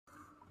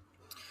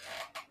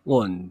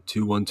One,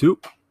 two, 1, 2.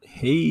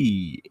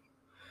 Hey,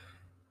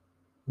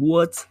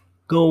 what's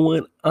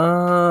going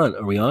on?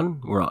 Are we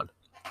on? We're on.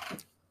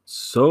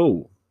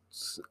 So,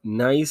 it's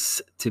nice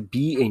to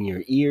be in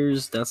your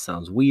ears. That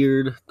sounds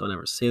weird. Don't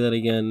ever say that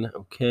again.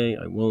 Okay,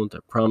 I won't. I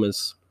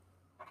promise.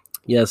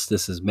 Yes,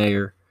 this is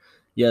Mayor.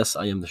 Yes,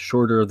 I am the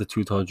shorter of the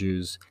two tall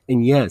Jews.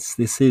 And yes,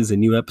 this is a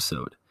new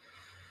episode.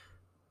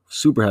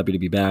 Super happy to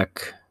be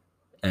back.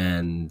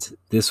 And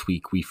this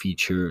week we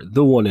feature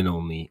the one and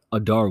only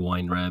Adar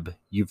Weinreb.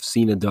 You've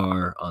seen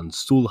Adar on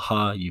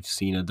Sulha. You've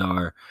seen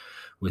Adar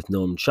with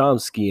Noam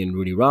Chomsky and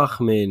Rudy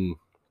Rachman.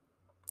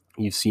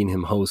 You've seen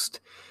him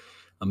host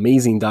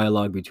amazing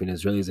dialogue between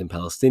Israelis and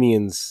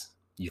Palestinians.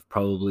 You've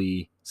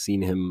probably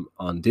seen him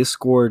on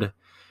Discord,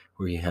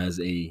 where he has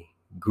a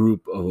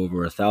group of over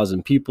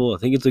 1,000 people. I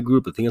think it's a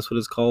group. I think that's what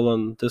it's called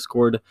on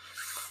Discord.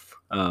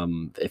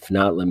 If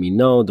not, let me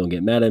know. Don't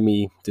get mad at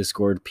me,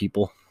 Discord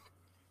people.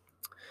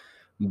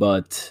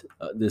 But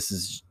this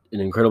is an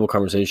incredible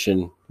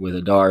conversation with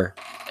Adar,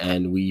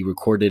 and we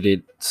recorded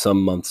it some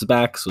months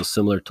back. So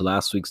similar to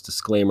last week's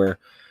disclaimer,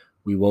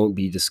 we won't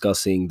be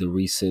discussing the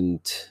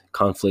recent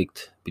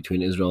conflict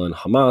between Israel and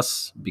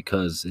Hamas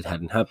because it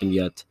hadn't happened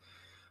yet.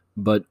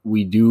 But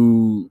we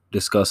do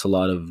discuss a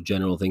lot of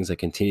general things that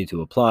continue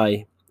to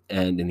apply,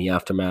 and in the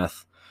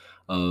aftermath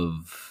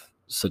of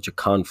such a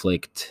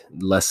conflict,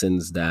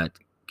 lessons that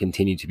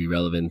continue to be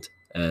relevant.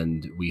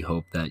 And we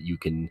hope that you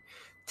can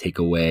take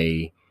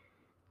away,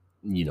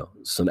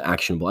 some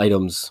actionable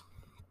items.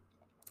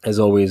 As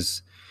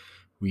always,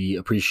 we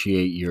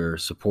appreciate your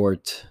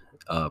support.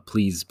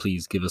 Please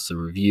give us a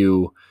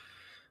review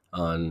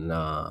on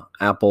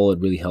Apple. It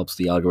really helps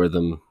the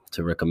algorithm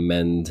to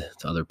recommend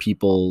to other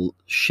people.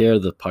 Share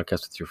the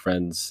podcast with your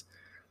friends.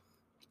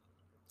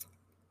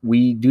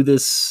 We do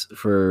this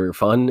for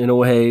fun in a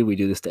way. We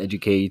do this to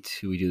educate.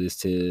 We do this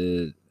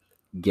to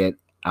get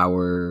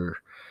our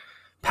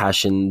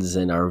passions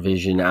and our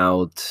vision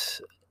out.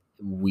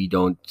 We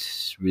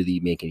don't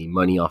really make any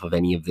money off of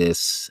any of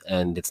this,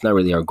 and it's not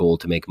really our goal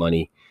to make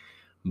money,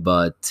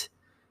 but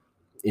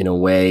in a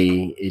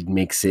way it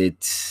makes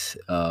it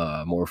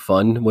more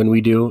fun when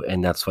we do,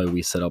 and that's why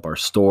we set up our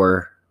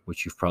store,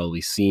 which you've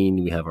probably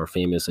seen. We have our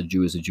famous "A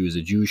Jew is a Jew is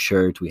a Jew"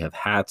 shirt. We have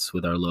hats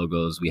with our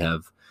logos. We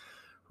have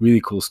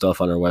really cool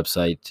stuff on our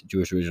website,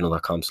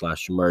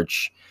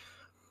 jewishoriginal.com/merch.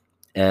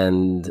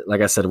 And like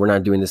I said, we're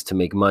not doing this to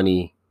make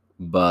money,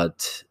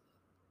 but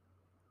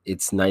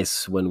it's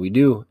nice when we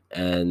do,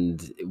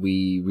 and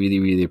we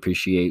really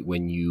appreciate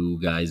when you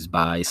guys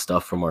buy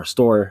stuff from our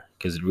store,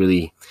 because it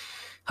really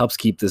helps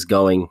keep this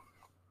going.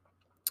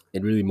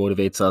 It really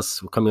motivates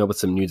us. We're coming up with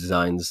some new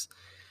designs,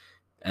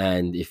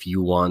 and if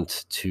you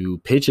want to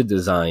pitch a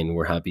design,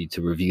 we're happy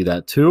to review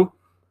that too.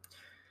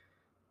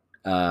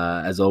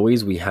 As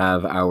always, we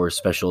have our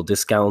special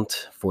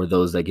discount for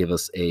those that give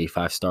us a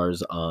 5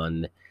 stars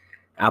on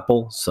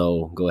Apple,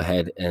 so go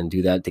ahead and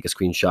do that. Take a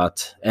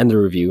screenshot and the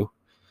review,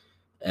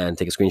 and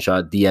take a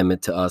screenshot, DM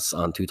it to us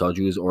on Two Tall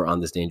Jews or on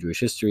This Day in Jewish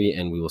History,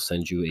 and we will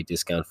send you a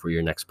discount for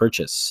your next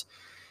purchase.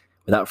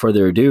 Without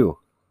further ado,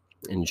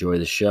 enjoy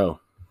the show.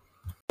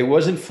 It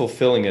wasn't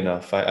fulfilling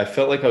enough. I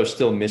felt like I was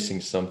still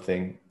missing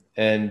something.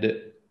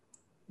 And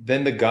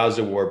then the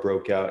Gaza war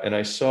broke out, and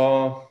I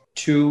saw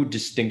two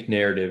distinct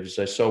narratives.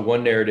 I saw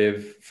one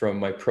narrative from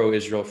my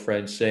pro-Israel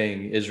friend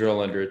saying Israel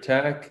under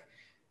attack,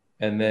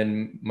 and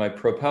then my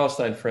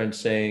pro-Palestine friend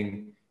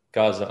saying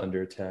Gaza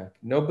under attack.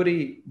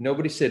 Nobody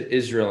said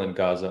Israel and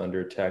Gaza under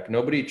attack.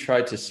 Nobody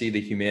tried to see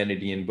the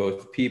humanity in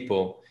both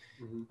people.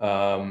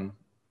 Mm-hmm.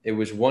 It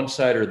was one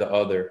side or the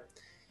other.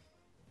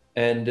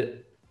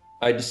 And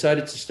I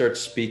decided to start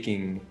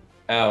speaking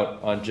out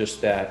on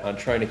just that, on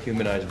trying to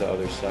humanize the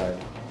other side.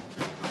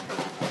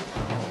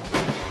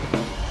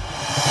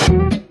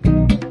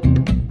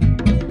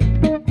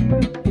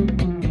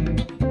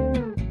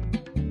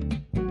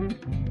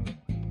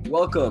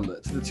 Welcome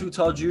to the Two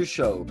Tall Jews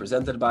Show,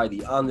 presented by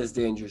the On This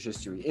Day in Jewish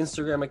History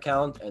Instagram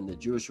account and the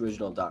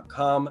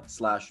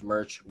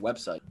jewishoriginal.com/merch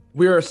website.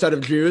 We are a set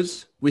of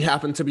Jews, we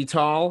happen to be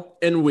tall,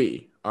 and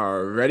we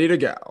are ready to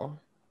go.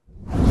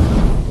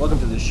 Welcome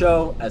to the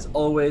show. As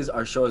always,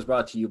 our show is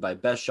brought to you by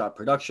Best Shot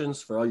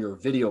Productions. For all your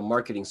video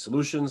marketing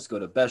solutions, go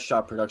to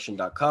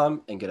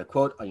bestshotproduction.com and get a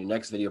quote on your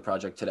next video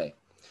project today.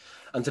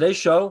 On today's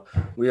show,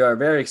 we are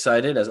very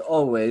excited, as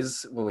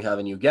always, when we have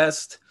a new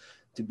guest,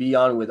 to be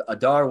on with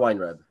Adar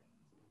Weinreb.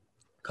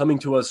 Coming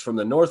to us from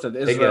the north of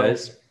Israel. Hey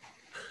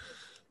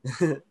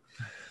guys.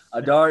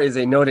 Adar is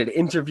a noted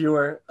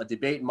interviewer, a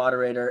debate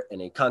moderator,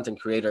 and a content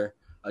creator.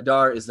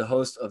 Adar is the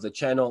host of the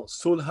channel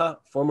Sulha,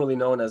 formerly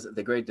known as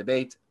The Great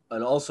Debate,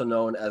 and also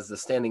known as the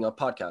Standing Up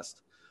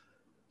Podcast.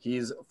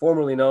 He's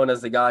formerly known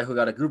as the guy who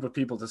got a group of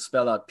people to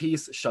spell out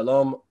peace,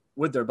 shalom,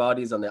 with their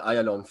bodies on the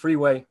Ayalon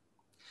freeway.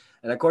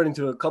 And according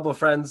to a couple of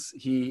friends,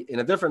 he, in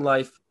a different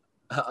life,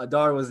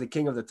 Adar was the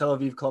king of the Tel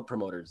Aviv club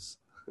promoters.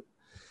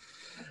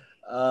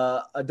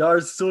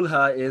 Adar's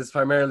Sulha is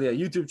primarily a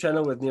YouTube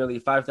channel with nearly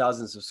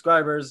 5,000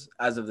 subscribers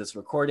as of this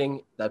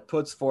recording that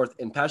puts forth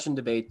impassioned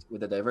debate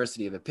with a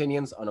diversity of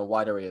opinions on a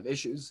wide array of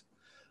issues.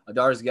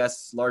 Adar's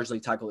guests largely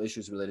tackle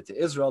issues related to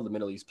Israel, the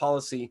Middle East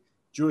policy,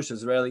 Jewish,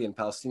 Israeli, and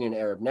Palestinian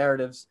Arab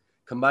narratives,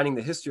 combining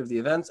the history of the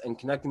events and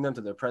connecting them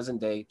to their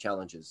present-day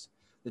challenges.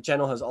 The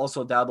channel has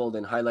also dabbled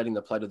in highlighting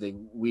the plight of the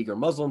Uyghur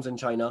Muslims in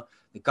China,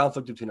 the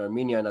conflict between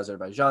Armenia and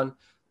Azerbaijan,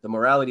 the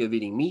morality of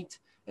eating meat,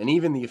 and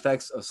even the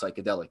effects of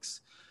psychedelics.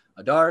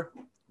 Adar,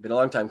 been a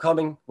long time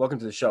coming. Welcome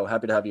to the show.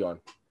 Happy to have you on.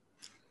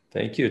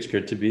 Thank you. It's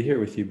good to be here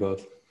with you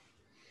both.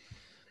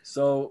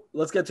 So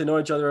let's get to know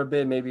each other a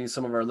bit. Maybe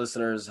some of our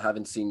listeners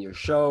haven't seen your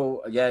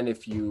show. Again,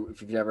 if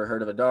you've never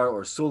heard of Adar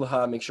or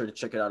Sulha, make sure to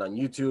check it out on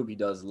YouTube. He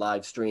does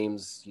live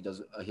streams.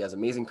 He has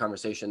amazing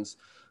conversations.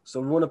 So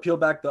we want to peel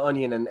back the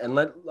onion and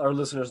let our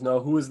listeners know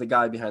who is the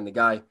guy behind the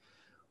guy.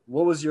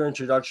 What was your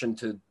introduction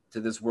to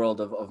this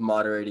world of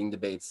moderating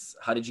debates?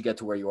 How did you get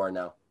to where you are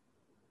now?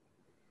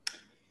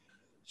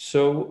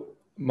 So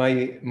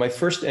my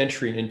first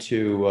entry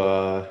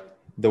into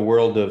the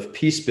world of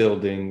peace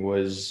building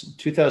was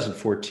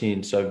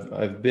 2014. So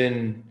I've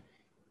been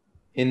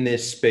in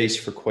this space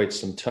for quite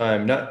some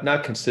time,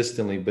 not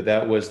consistently, but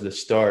that was the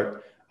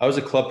start. I was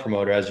a club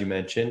promoter, as you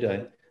mentioned.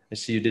 I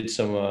see you did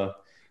some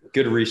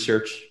good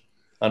research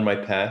on my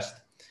past.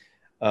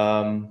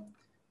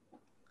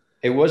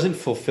 It wasn't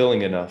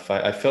fulfilling enough.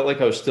 I felt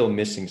like I was still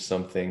missing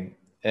something.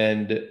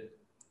 And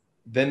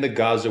then the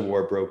Gaza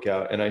war broke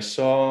out, and I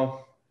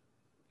saw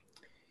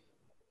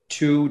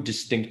two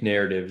distinct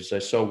narratives. I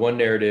saw one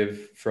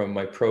narrative from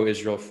my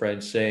pro-Israel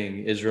friend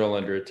saying Israel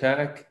under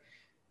attack,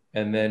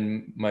 and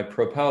then my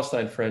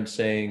pro-Palestine friend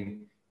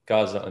saying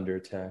Gaza under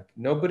attack.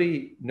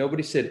 Nobody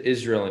said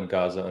Israel and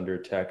Gaza under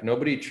attack.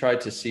 Nobody tried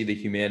to see the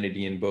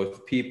humanity in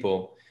both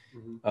people.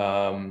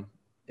 Mm-hmm.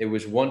 It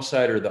was one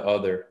side or the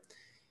other.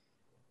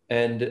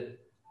 And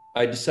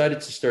I decided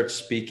to start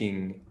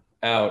speaking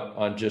out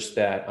on just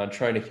that, on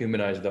trying to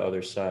humanize the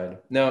other side.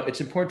 Now,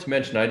 it's important to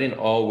mention, I didn't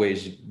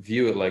always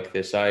view it like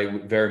this. I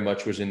very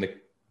much was in the,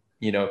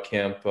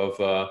 camp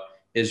of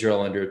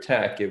Israel under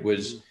attack. It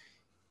was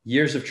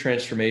years of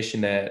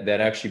transformation that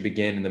actually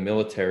began in the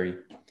military.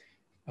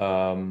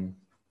 I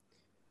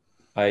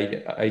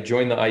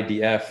joined the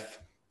IDF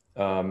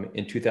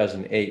in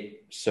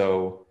 2008.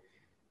 So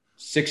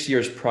 6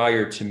 years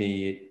prior to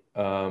me,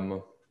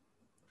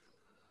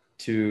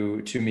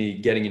 to me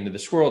getting into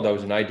this world, I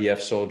was an IDF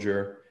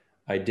soldier.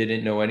 I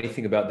didn't know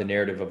anything about the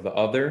narrative of the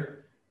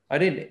other. I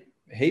didn't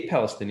hate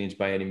Palestinians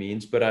by any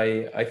means, but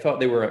I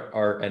thought they were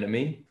our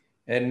enemy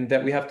and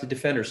that we have to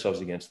defend ourselves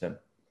against them.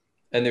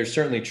 And there's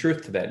certainly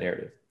truth to that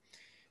narrative.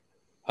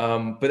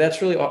 But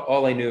that's really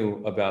all I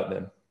knew about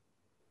them.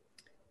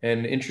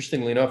 And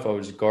interestingly enough, I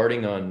was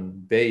guarding on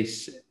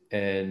base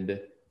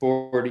and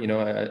bored,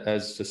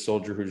 as a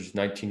soldier who's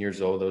 19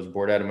 years old. I was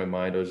bored out of my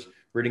mind. I was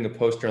reading a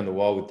poster on the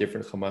wall with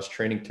different Hamas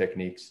training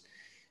techniques.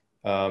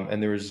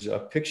 And there was a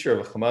picture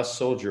of a Hamas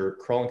soldier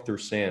crawling through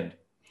sand.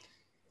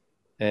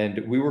 And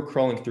we were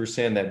crawling through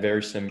sand that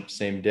very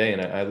same day.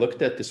 And I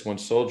looked at this one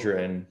soldier,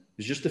 and he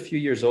was just a few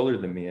years older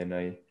than me.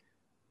 And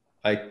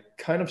I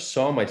kind of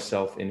saw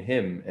myself in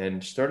him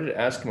and started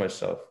asking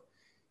myself,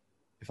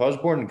 if I was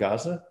born in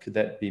Gaza, could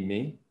that be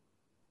me?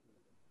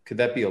 Could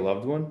that be a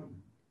loved one?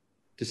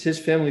 Does his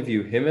family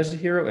view him as a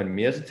hero and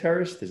me as a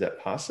terrorist? Is that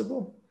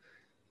possible?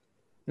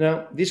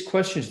 Now, these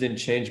questions didn't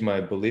change my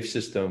belief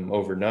system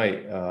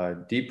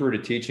overnight.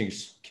 Deep-rooted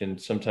teachings can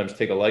sometimes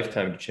take a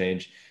lifetime to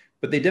change,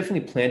 but they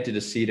definitely planted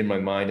a seed in my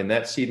mind. And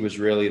that seed was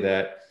really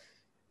that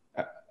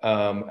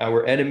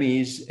our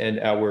enemies and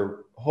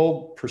our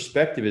whole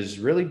perspective is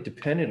really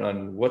dependent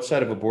on what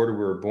side of a border we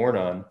were born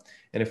on.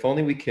 And if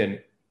only we can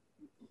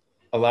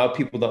allow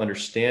people to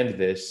understand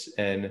this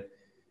and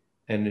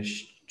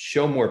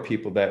show more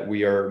people that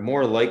we are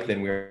more alike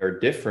than we are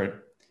different,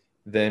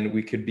 then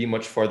we could be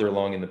much farther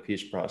along in the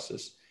peace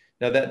process.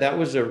 Now that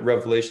was a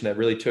revelation that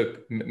really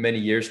took many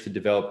years to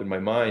develop in my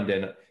mind.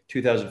 And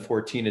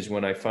 2014 is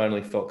when I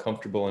finally felt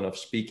comfortable enough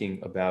speaking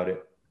about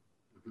it.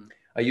 Mm-hmm.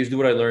 I used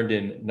what I learned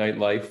in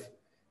nightlife,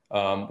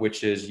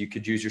 which is you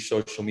could use your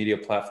social media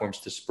platforms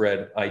to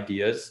spread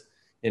ideas.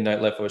 In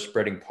nightlife, I was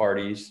spreading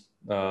parties,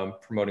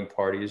 promoting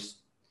parties,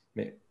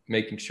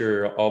 making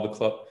sure all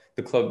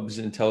the clubs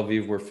in Tel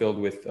Aviv were filled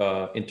with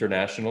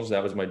internationals.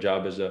 That was my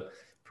job as a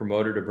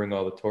promoter, to bring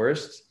all the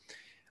tourists.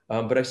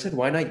 But I said,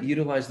 why not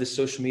utilize this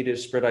social media to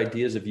spread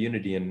ideas of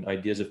unity and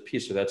ideas of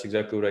peace? So that's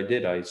exactly what I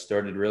did. I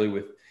started really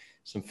with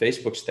some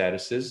Facebook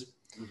statuses.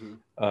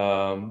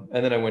 Mm-hmm.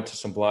 And then I went to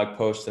some blog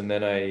posts. And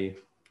then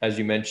as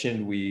you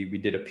mentioned, we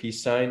did a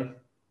peace sign.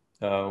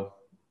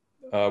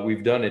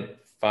 We've done it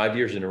 5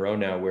 years in a row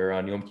now, where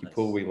on Yom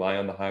Kippur, we lie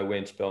on the highway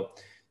and spell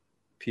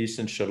peace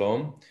and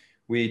shalom.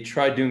 We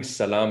tried doing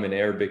salam in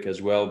Arabic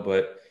as well,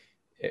 but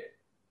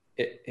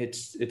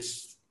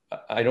it's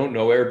I don't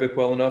know Arabic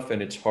well enough,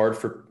 and it's hard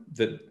for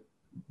the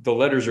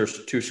letters are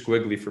too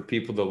squiggly for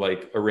people to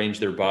arrange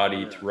their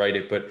body to write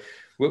it. But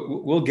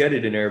we'll get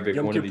it in Arabic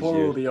Yom one Kippur of these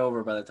years. will be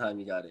over by the time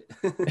you got it.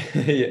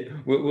 Yeah,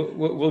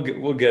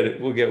 we'll get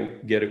it. We'll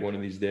get it one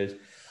of these days.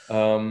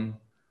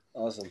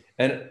 Awesome.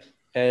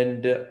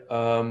 And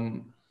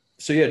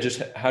so yeah,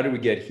 just how did we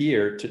get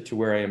here to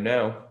where I am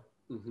now?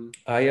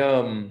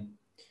 Mm-hmm.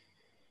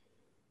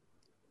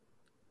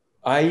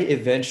 I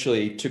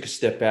eventually took a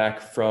step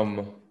back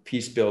from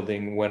peace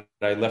building when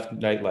I left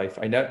nightlife.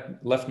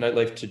 Left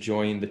nightlife to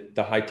join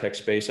the high tech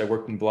space. I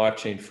worked in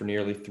blockchain for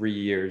nearly 3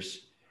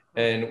 years.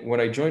 And when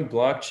I joined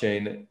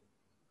blockchain,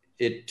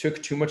 it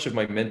took too much of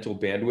my mental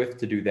bandwidth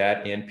to do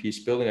that and peace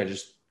building. I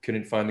just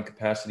couldn't find the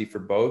capacity for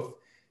both.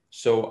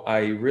 So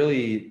I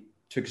really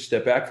took a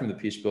step back from the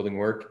peace building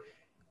work.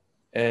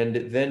 And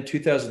then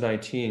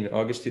 2019,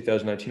 August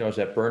 2019, I was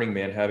at Burning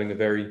Man having a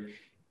very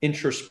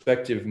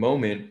introspective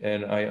moment,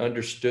 and I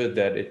understood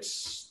that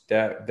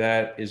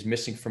that is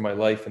missing from my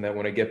life, and that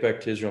when I get back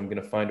to Israel, I'm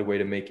going to find a way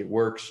to make it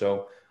work.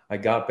 So I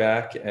got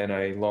back and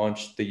I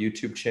launched the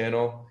YouTube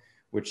channel,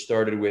 which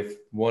started with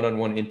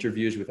one-on-one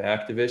interviews with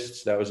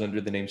activists. That was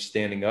under the name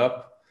Standing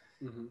Up.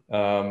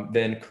 Mm-hmm.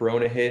 Then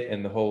Corona hit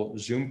and the whole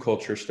Zoom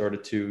culture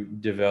started to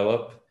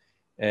develop.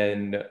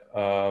 And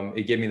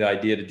it gave me the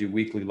idea to do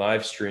weekly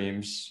live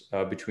streams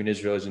between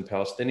Israelis and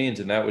Palestinians.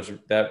 And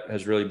that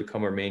has really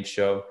become our main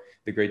show,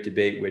 The Great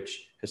Debate,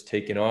 which has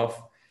taken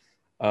off.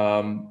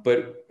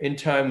 But in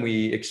time,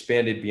 we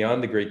expanded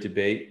beyond The Great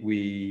Debate.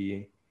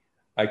 We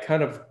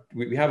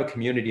have a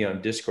community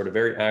on Discord, a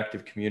very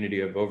active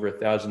community of over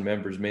 1,000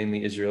 members,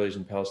 mainly Israelis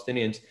and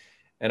Palestinians.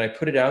 And I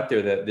put it out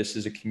there that this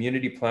is a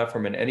community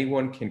platform and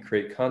anyone can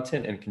create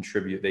content and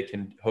contribute. They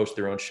can host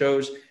their own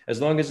shows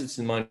as long as it's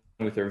in line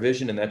with their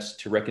vision, and that's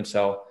to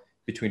reconcile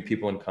between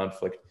people in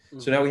conflict. Mm-hmm.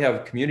 So now we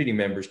have community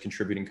members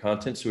contributing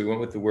content. So we went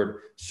with the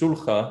word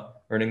sulha,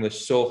 or in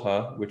English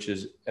solha, which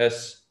is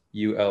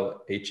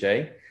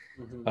S-U-L-H-A,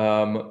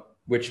 mm-hmm.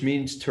 Which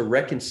means to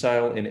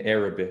reconcile in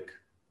Arabic.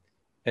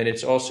 And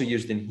it's also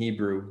used in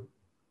Hebrew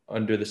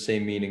under the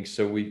same meaning.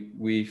 So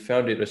we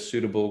found it a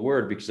suitable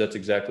word because that's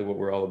exactly what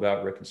we're all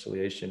about,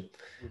 reconciliation.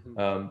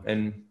 Mm-hmm.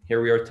 And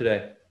here we are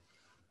today.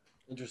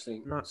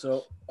 Interesting.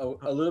 So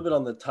a little bit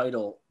on the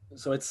title.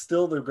 So it's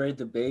still The Great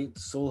Debate.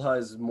 Sulha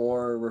is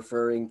more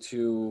referring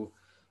to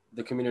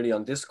the community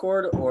on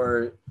Discord,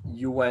 or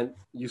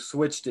you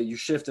switched it, you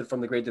shifted from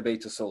The Great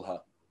Debate to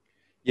Sulha?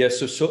 Yeah,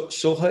 so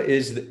Sulha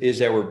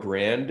is our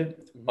brand.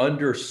 Mm-hmm.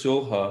 Under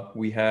Sulha,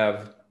 we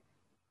have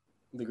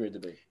The Great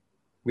Debate.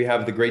 We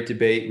have The Great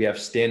Debate. We have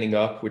Standing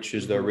Up, which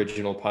is the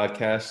original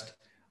podcast.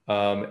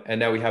 And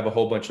now we have a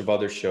whole bunch of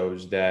other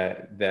shows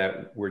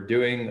that we're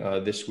doing.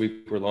 This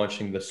week, we're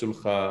launching the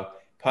Sulha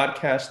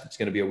podcast. It's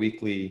going to be a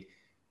weekly,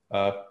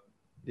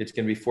 it's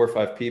going to be 4 or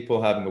 5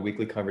 people having a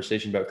weekly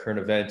conversation about current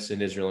events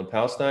in Israel and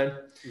Palestine.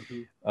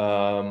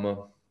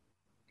 Mm-hmm.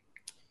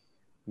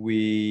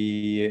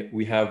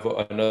 We have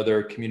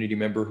another community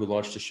member who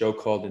launched a show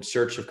called In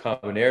Search of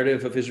Common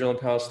Narrative of Israel and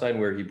Palestine,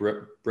 where he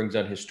brings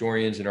on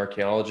historians and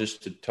archaeologists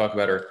to talk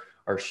about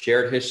our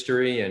shared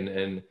history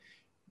and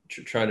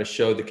trying to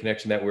show the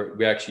connection that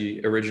we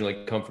actually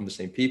originally come from the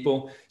same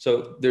people.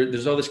 So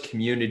there's all this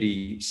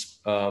community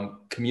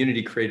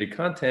created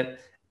content.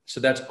 So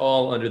that's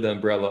all under the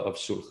umbrella of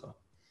Sulha.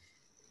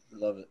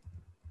 Love it.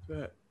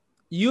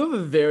 You have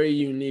a very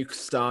unique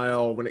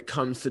style when it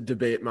comes to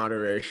debate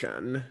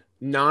moderation.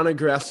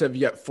 Non-aggressive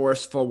yet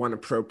forceful when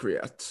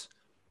appropriate.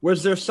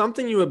 Was there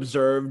something you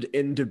observed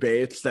in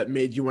debates that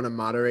made you want to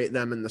moderate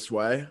them in this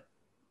way?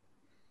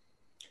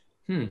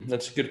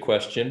 That's a good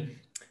question.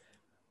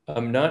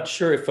 I'm not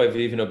sure if I've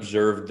even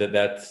observed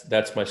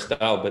that's my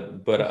style,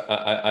 but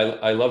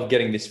I love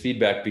getting this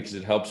feedback because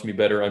it helps me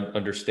better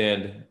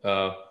understand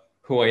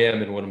who I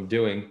am and what I'm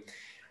doing.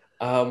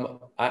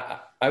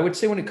 I would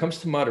say when it comes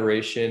to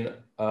moderation,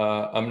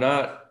 I'm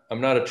not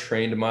a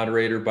trained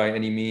moderator by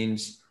any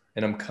means.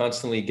 And I'm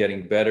constantly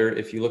getting better.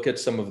 If you look at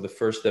some of the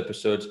first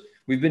episodes,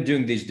 we've been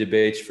doing these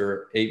debates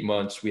for 8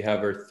 months. We have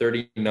our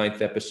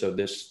 39th episode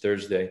this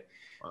Thursday.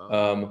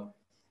 Wow.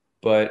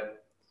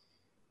 But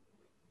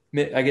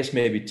I guess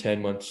maybe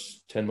 10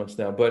 months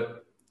now.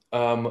 But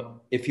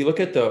if you look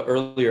at the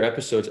earlier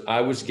episodes,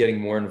 I was getting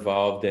more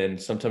involved, and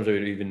sometimes I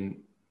would even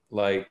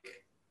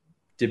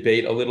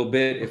debate a little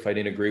bit if I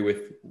didn't agree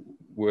with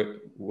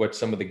what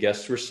some of the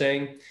guests were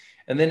saying.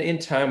 And then in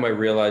time, I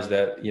realized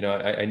that,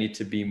 I need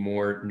to be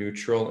more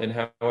neutral in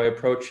how I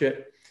approach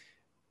it.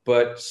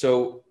 But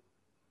so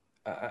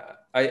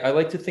I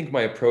like to think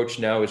my approach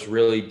now is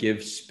really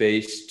give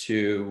space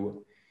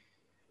to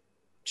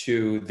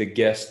the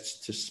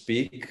guests to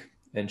speak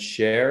and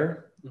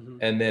share, mm-hmm.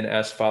 and then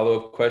ask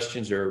follow-up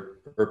questions or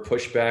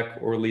push back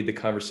or lead the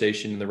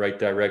conversation in the right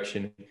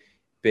direction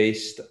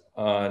based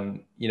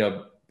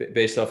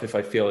off if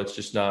I feel it's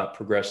just not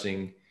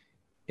progressing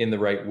in the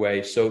right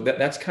way. So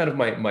that's kind of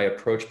my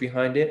approach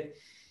behind it.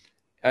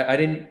 I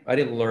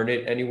didn't learn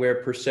it anywhere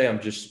per se.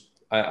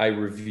 I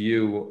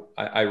review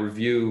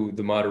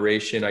the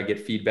moderation. I get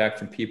feedback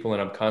from people,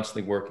 and I'm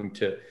constantly working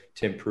to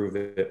improve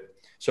it.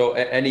 So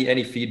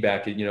any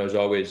feedback, is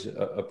always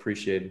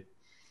appreciated.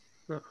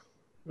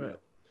 Right.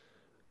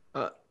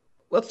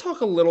 Let's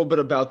talk a little bit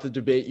about the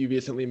debate you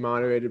recently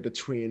moderated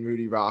between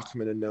Rudy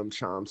Rockman and Noam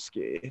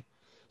Chomsky.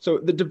 So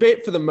the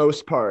debate, for the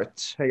most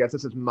part, I guess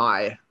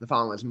the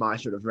following is my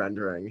sort of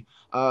rendering,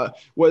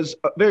 was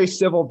a very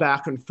civil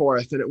back and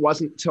forth. And it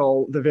wasn't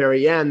till the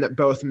very end that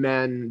both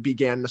men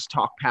began to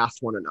talk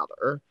past one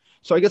another.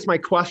 So I guess my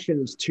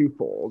question is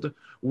twofold.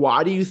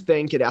 Why do you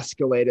think it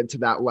escalated to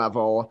that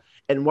level?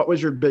 And what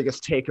was your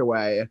biggest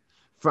takeaway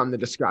from the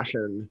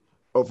discussion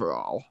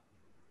overall?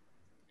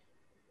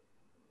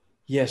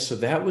 Yeah, so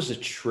that was a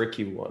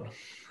tricky one.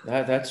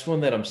 That's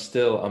one that I'm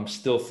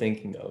still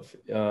thinking of.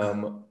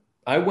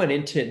 I went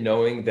into it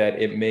knowing that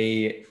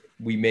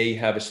we may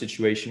have a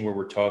situation where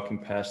we're talking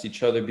past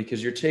each other,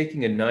 because you're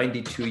taking a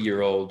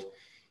 92-year-old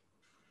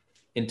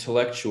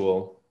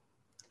intellectual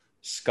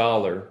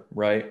scholar,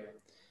 right?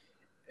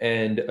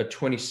 And a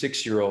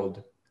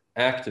 26-year-old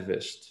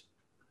activist.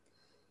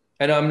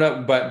 And I'm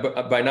not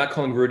by not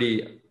calling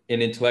Rudy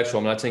an intellectual,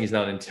 I'm not saying he's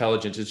not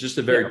intelligent. It's just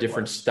a very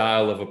different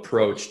style of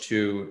approach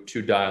to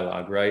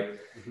dialogue, right?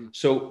 Mm-hmm.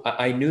 So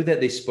I knew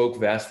that they spoke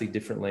vastly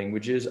different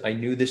languages. I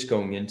knew this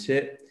going into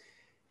it.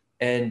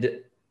 And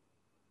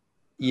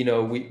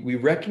we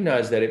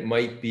recognize that it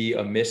might be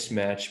a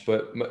mismatch,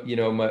 but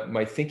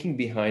my thinking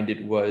behind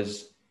it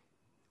was,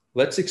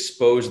 let's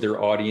expose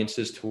their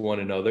audiences to one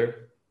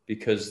another,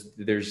 because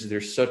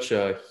there's such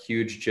a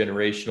huge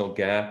generational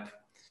gap,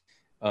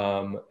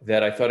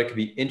 that I thought it could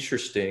be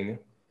interesting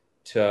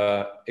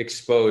to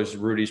expose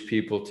Rudy's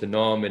people to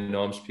Noam and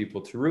Noam's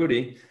people to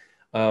Rudy.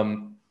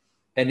 And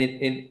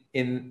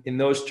in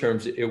those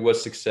terms, it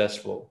was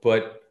successful,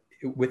 but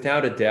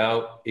without a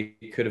doubt,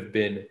 it could have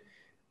been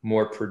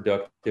more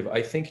productive.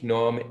 I think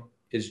Noam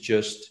is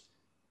just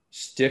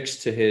sticks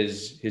to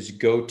his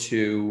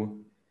go-to.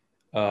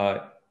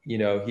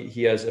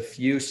 He has a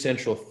few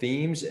central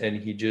themes, and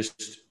he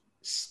just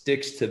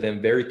sticks to them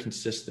very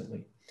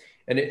consistently.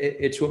 And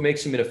it's what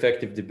makes him an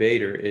effective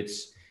debater.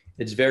 It's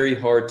very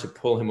hard to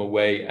pull him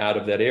away out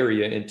of that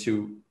area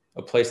into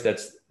a place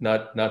that's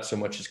not so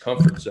much his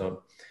comfort zone.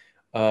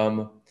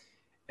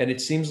 And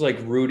it seems like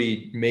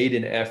Rudy made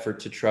an effort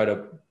to try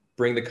to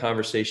bring the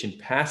conversation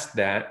past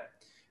that,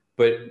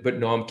 but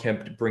Noam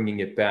kept bringing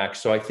it back.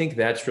 So I think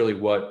that's really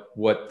where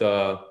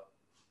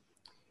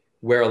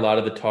a lot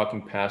of the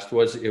talking past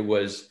was. It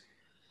was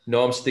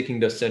Noam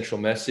sticking to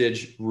central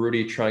message,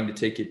 Rudy trying to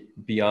take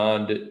it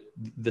beyond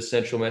the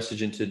central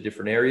message into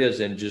different areas,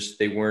 and just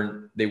they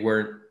weren't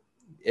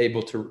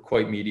able to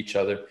quite meet each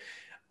other.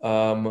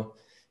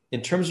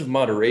 In terms of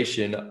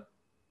moderation,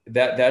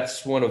 that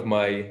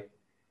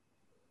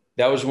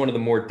was one of the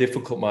more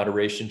difficult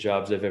moderation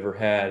jobs I've ever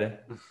had.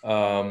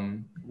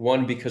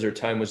 One, because our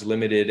time was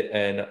limited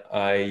and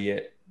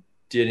I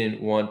didn't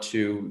want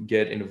to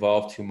get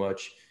involved too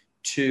much.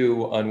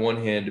 Two, on one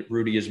hand,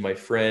 Rudy is my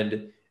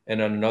friend,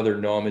 and on another,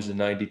 Noam is a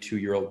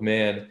 92-year-old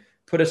man.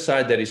 Put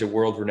aside that he's a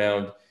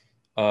world-renowned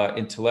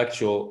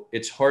intellectual,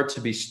 it's hard to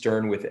be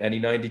stern with any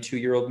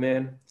 92-year-old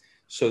man.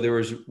 So there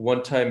was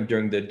one time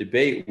during the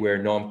debate where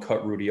Noam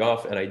cut Rudy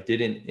off and I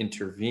didn't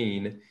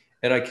intervene.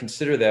 And I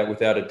consider that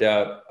without a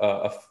doubt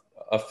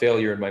a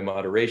failure in my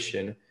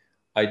moderation.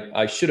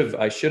 I should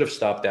have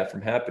stopped that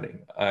from happening.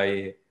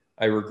 I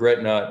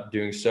regret not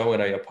doing so,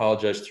 and I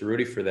apologize to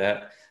Rudy for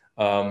that.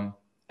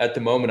 At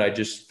the moment, I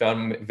just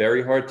found it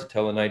very hard to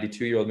tell a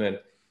 92-year-old man,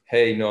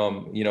 "Hey,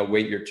 Noam,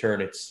 wait your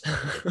turn." It's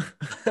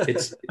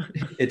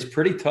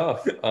pretty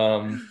tough.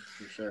 For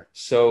sure.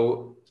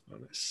 So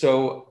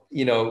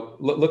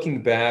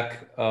looking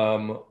back,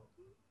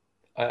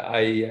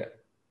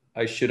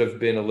 I should have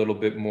been a little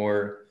bit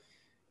more,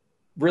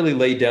 really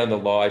laid down the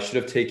law. I should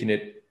have taken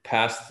it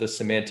past the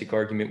semantic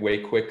argument way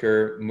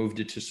quicker, moved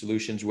it to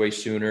solutions way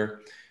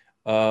sooner.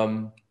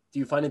 Do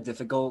you find it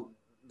difficult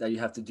that you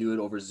have to do it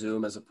over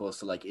Zoom as opposed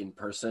to like in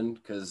person?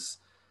 Because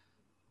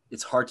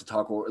it's hard to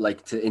talk or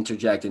like to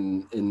interject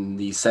in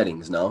these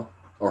settings, no?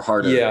 Or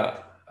harder?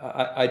 Yeah,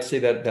 I'd say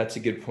that's a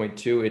good point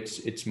too.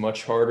 It's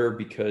much harder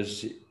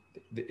because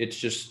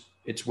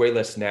it's way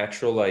less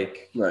natural.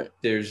 Like right.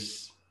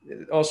 There's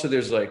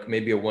like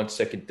maybe a 1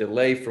 second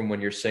delay from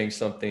when you're saying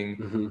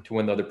something to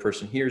when the other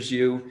person hears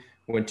you.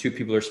 When two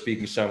people are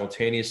speaking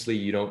simultaneously,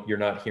 you're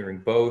not hearing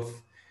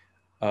both.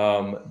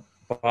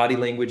 Body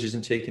language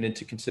isn't taken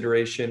into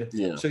consideration.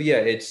 Yeah. So yeah,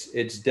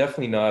 it's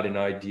definitely not an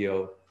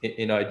ideal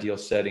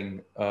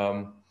setting.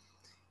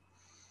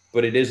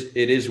 But it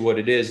is what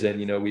it is, and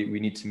we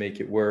need to make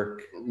it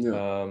work.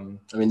 Yeah.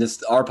 I mean,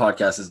 our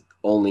podcast is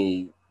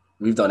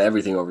we've done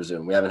everything over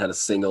Zoom. We haven't had a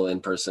single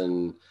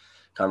in-person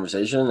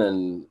conversation,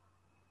 and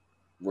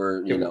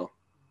we're it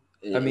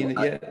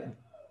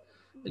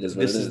is.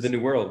 This is the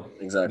new world.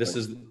 Exactly.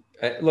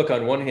 Look,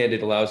 on one hand,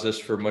 it allows us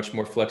for much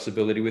more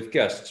flexibility with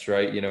guests,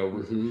 right?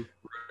 Rudy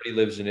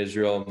lives in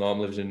Israel, Noam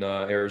lives in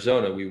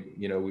Arizona.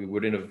 We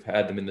wouldn't have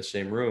had them in the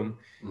same room,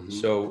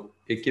 so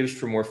it gives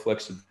for more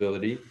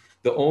flexibility.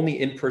 The only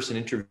in-person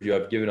interview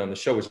I've given on the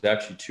show was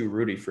actually to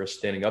Rudy for a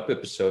standing up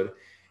episode.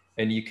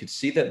 And you could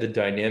see that the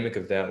dynamic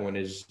of that one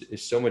is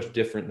so much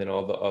different than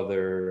all the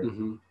other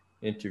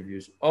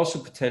interviews. Also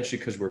potentially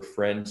because we're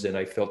friends and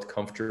I felt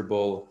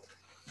comfortable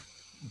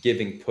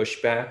giving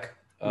pushback.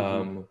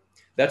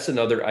 That's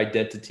another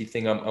identity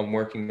thing I'm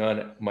working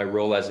on, my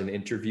role as an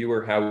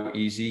interviewer. How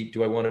easy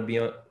do I want to be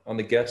on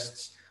the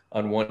guests?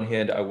 On one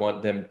hand, I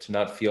want them to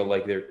not feel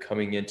like they're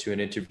coming into an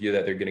interview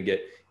that they're going to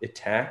get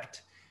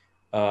attacked.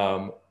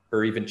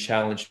 or even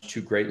challenged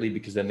too greatly,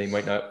 because then they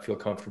might not feel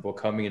comfortable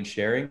coming and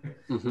sharing.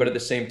 Mm-hmm. But at the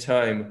same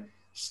time,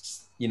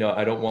 you know,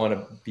 I don't want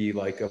to be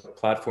like a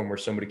platform where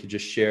somebody could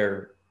just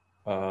share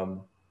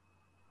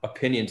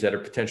opinions that are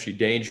potentially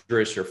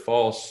dangerous or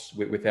false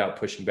without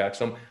pushing back.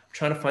 So I'm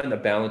trying to find the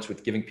balance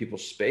with giving people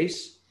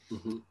space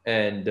Mm-hmm.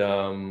 and,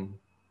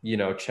 you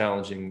know,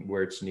 challenging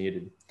where it's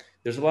needed.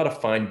 There's a lot of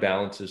fine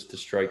balances to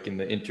strike in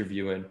the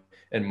interview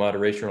and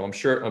moderation role. I'm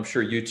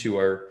sure you two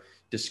are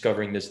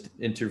discovering this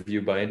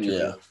interview by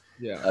interview.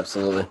 Yeah,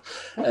 Absolutely.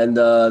 And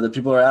the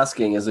people are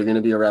asking, is there going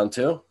to be a round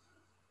two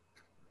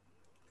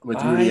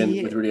with Rudy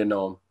and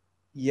Noam?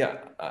 Yeah,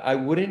 I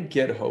wouldn't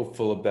get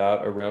hopeful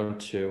about a round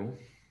two.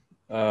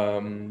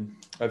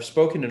 I've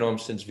spoken to Noam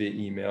since via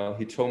email.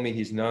 He told me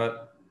he's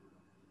not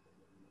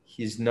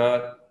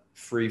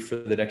free for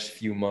the next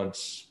few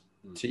months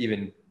to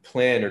even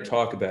plan or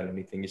talk about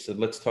anything. He said,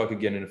 let's talk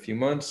again in a few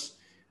months.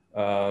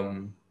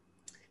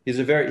 He's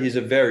a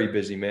very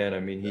busy man.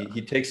 I mean,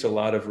 he takes a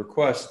lot of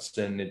requests,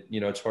 and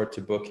it's hard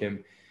to book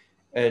him.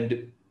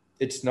 And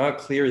it's not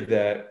clear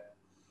that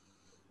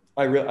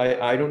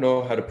I don't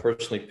know how to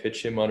personally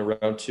pitch him on a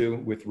round two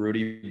with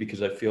Rudy,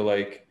 because I feel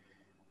like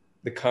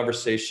the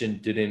conversation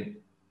didn't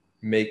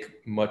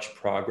make much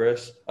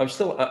progress. I'm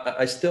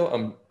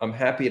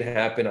happy it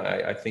happened.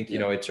 I think,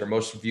 it's our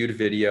most viewed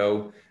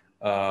video.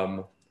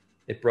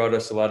 It brought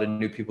us a lot of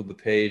new people to the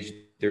page.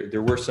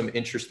 There were some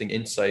interesting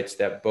insights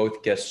that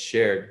both guests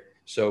shared.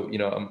 So,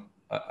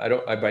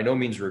 I by no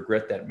means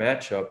regret that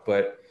matchup,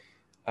 but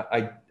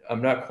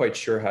I'm not quite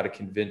sure how to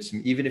convince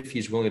him. Even if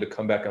he's willing to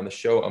come back on the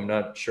show, I'm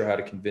not sure how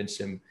to convince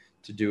him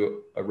to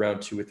do a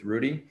round two with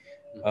Rudy.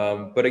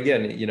 But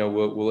again,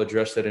 we'll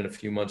address that in a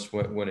few months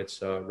when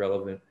it's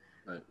relevant.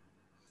 Right.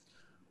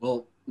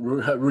 Well,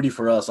 Rudy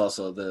for us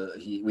also,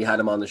 we had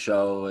him on the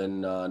show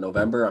in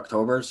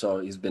October, so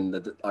he's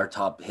been our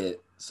top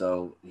hit.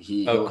 So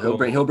he'll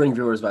bring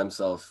viewers by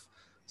himself.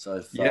 So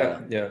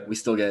if we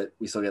still get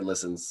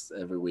listens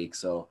every week.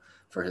 So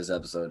for his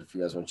episode, if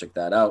you guys want to check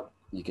that out,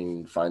 you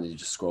can find it. You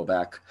just scroll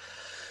back.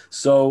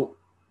 So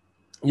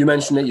you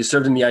mentioned it. You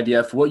served in the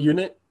IDF. What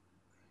unit?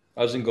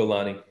 I was in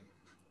Golani.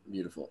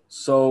 Beautiful.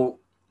 So,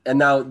 and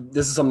now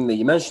this is something that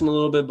you mentioned a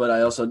little bit, but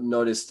I also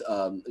noticed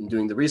in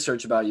doing the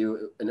research about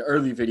you, an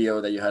early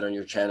video that you had on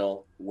your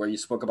channel where you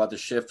spoke about the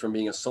shift from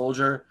being a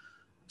soldier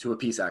to a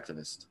peace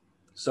activist.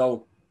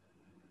 So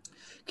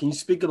can you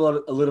speak a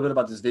little bit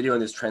about this video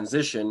and this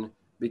transition?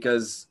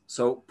 Because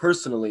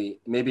personally,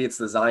 maybe it's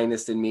the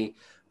Zionist in me,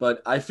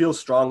 but I feel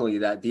strongly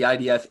that the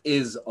IDF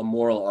is a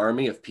moral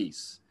army of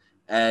peace.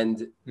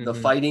 And the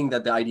fighting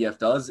that the IDF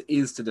does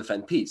is to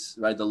defend peace,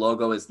 right? The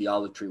logo is the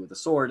olive tree with a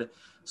sword.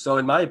 So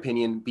in my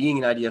opinion,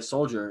 being an IDF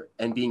soldier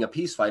and being a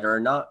peace fighter are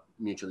not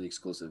mutually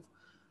exclusive.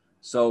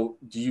 So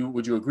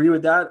would you agree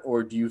with that?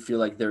 Or do you feel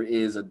like there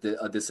is a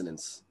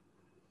dissonance?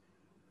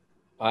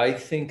 I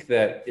think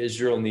that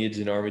Israel needs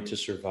an army to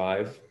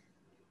survive.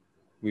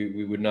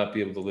 We would not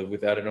be able to live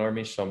without an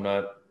army. So I'm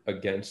not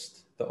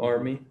against the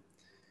army,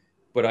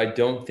 but I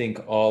don't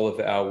think all of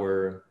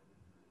our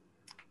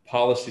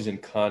policies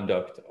and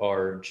conduct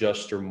are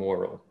just or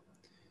moral.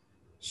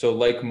 So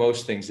like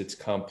most things, it's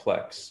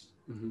complex.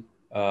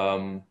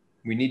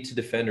 We need to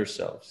defend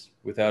ourselves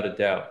without a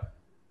doubt.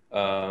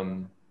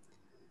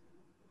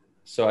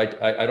 So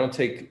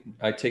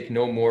I take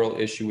no moral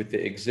issue with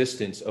the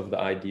existence of the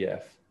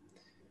IDF.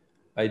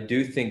 I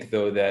do think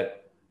though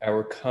that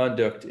our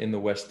conduct in the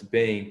West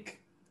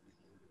Bank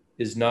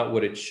is not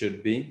what it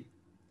should be.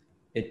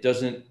 It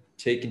doesn't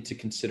take into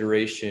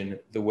consideration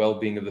the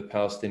well-being of the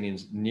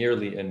Palestinians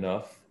nearly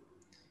enough.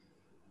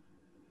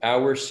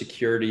 Our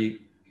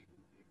security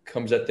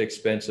comes at the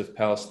expense of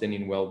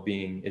Palestinian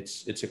well-being.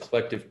 It's a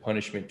collective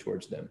punishment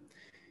towards them.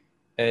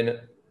 And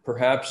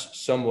perhaps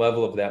some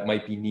level of that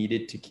might be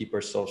needed to keep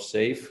ourselves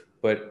safe,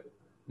 but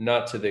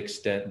not to the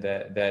extent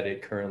that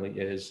it currently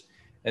is.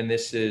 And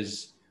this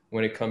is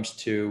when it comes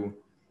to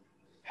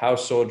how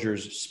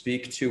soldiers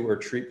speak to or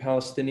treat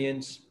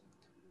Palestinians.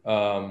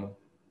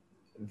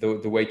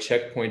 The way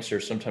checkpoints are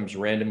sometimes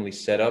randomly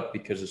set up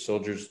because the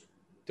soldiers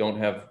don't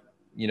have,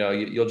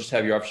 you'll just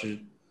have your officers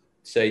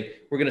say,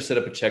 we're going to set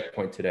up a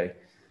checkpoint today.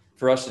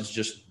 For us, it's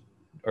just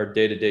our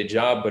day-to-day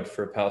job, but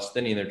for a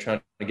Palestinian, they're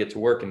trying to get to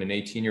work, and an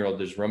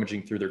 18-year-old is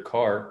rummaging through their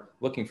car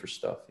looking for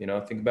stuff.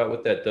 Think about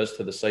what that does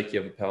to the psyche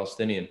of a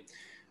Palestinian.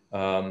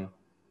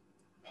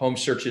 Home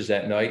searches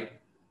at night,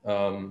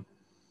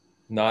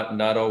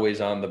 not always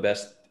on the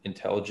best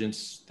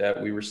intelligence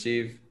that we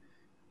receive.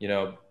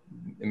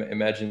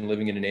 Imagine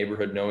living in a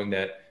neighborhood knowing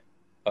that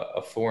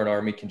a foreign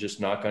army can just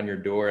knock on your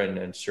door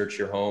and search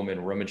your home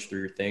and rummage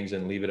through your things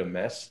and leave it a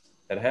mess.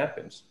 That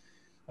happens.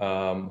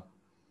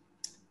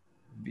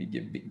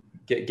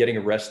 Getting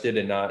arrested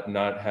and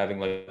not having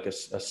like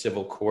a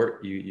civil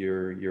court,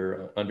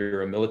 you're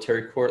under a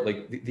military court.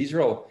 Like these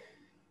are all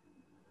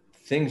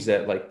things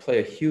that like play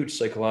a huge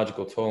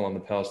psychological toll on the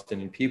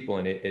Palestinian people,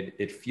 and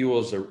it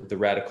fuels the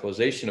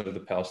radicalization of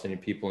the Palestinian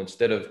people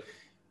instead of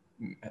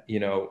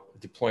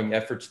deploying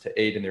efforts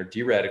to aid in their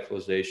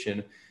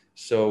de-radicalization.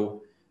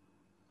 So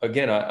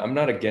again, I'm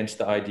not against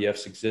the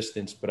IDF's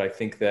existence, but I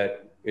think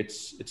that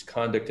its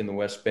conduct in the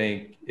West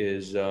Bank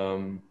is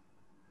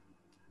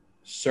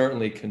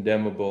certainly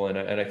condemnable, and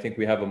I think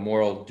we have a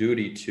moral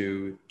duty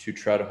to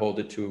try to hold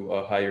it to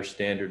a higher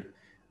standard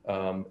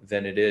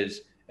than it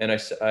is. And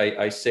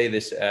I say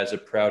this as a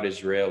proud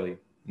Israeli,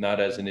 not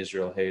as an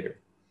Israel hater.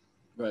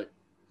 Right.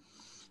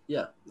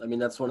 Yeah, I mean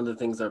that's one of the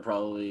things that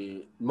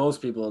probably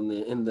most people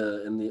in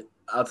the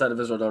outside of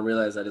Israel don't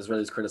realize, that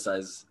Israelis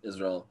criticize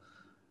Israel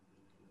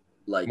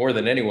like more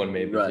than anyone,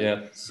 maybe. Right.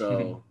 Yeah.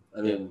 So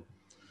I mean,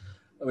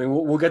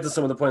 we'll get to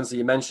some of the points that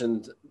you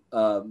mentioned,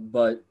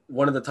 but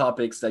one of the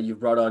topics that you've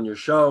brought on your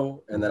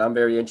show and that I'm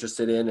very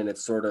interested in, and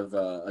it's sort of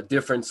a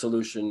different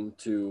solution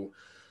to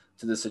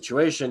the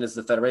situation, is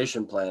the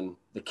federation plan,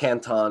 the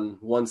Canton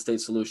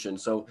one-state solution.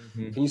 So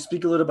can you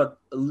speak a little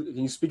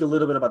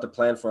bit about the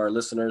plan for our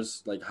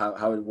listeners, like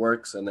how it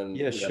works, and then we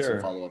have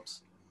some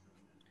follow-ups?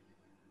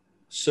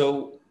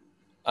 So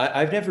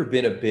I've never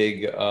been a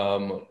big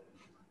on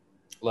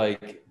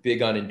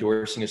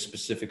endorsing a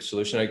specific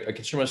solution. I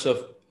consider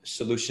myself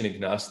solution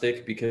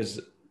agnostic,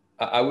 because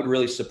I would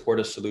really support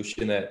a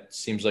solution that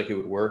seems like it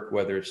would work,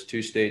 whether it's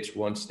 2 states,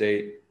 1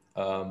 state,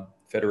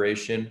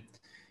 federation.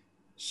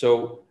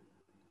 So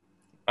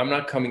I'm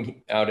not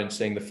coming out and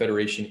saying the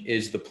federation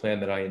is the plan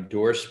that I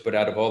endorse, but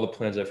out of all the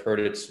plans I've heard,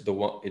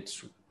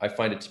 I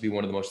find it to be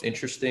one of the most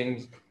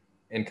interesting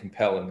and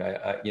compelling.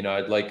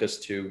 I'd like us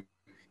to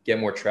get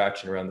more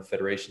traction around the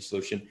federation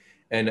solution.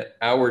 And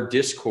our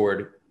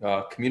Discord,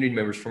 community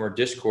members from our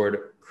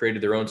Discord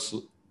created their own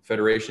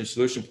federation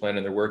solution plan,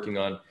 and they're working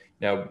on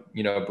now,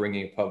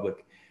 bringing it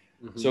public.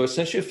 So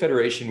essentially a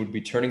federation would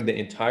be turning the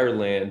entire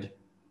land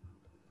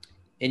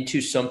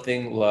into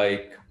something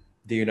like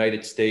the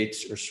United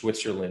States or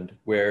Switzerland,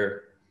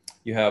 where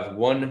you have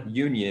one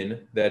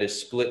union that is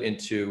split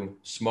into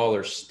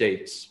smaller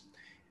states.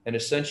 And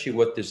essentially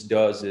what this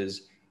does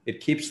is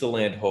it keeps the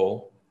land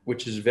whole,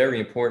 which is very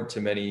important to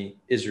many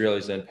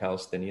Israelis and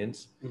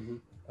Palestinians.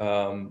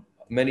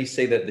 Many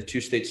say that the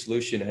 2-state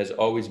solution has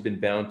always been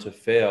bound to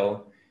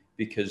fail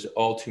because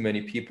all too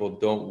many people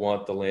don't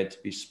want the land to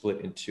be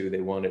split in 2.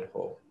 They want it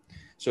whole.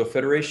 So a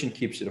federation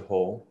keeps it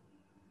whole,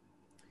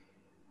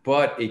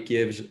 but it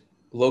gives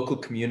local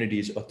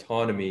communities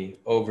autonomy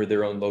over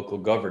their own local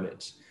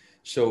governance.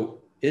 So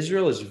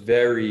Israel is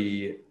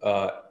very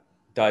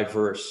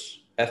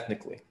diverse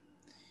ethnically.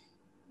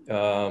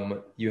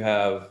 You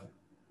have,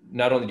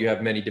 not only do you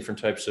have many different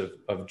types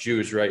of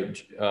Jews,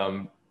 right?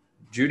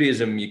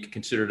 Judaism, you could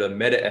consider it a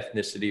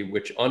meta-ethnicity,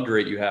 which under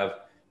it you have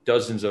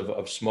dozens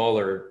of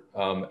smaller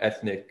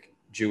ethnic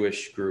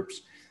Jewish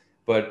groups.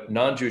 But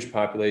non-Jewish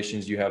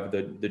populations, you have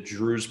the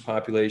Druze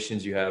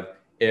populations, you have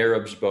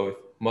Arabs, both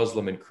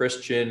Muslim and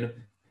Christian,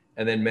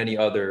 and then many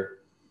other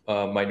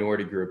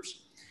minority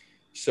groups.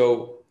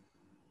 So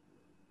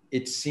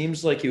it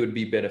seems like it would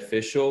be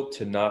beneficial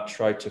to not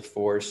try to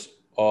force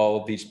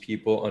all of these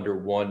people under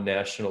one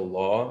national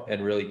law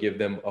and really give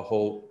them a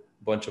whole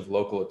bunch of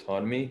local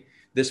autonomy.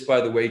 This,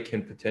 by the way,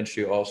 can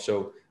potentially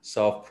also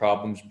solve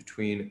problems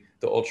between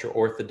the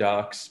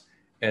ultra-Orthodox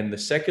and the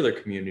secular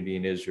community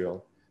in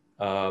Israel.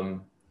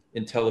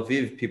 In Tel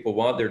Aviv, people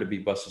want there to be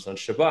buses on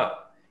Shabbat.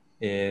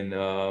 In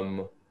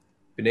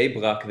Bnei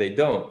Brak, they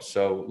don't.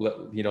 So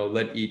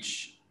let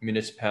each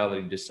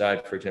municipality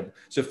decide, for example.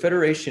 So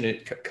federation,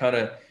 it kind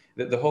of,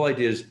 the whole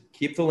idea is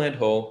keep the land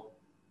whole,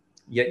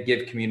 yet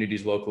give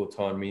communities local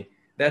autonomy.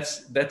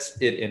 That's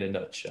it in a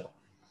nutshell.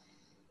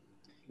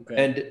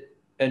 Okay.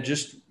 And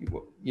just,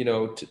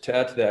 to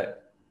add to that,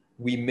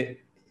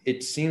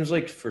 it seems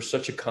like for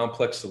such a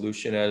complex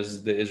solution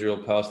as the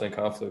Israel-Palestine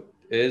conflict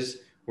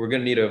is, we're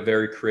going to need a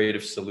very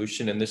creative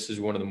solution. And this is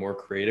one of the more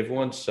creative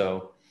ones.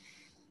 So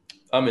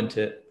I'm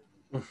into it.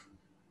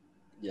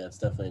 Yeah, it's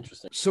definitely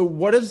interesting. So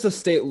what does the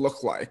state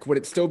look like? Would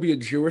it still be a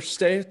Jewish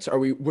state?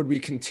 Would we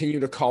continue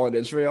to call it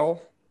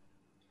Israel?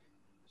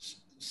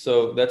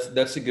 So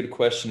that's a good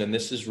question. And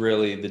this is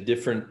really the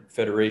different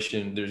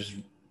federation. There's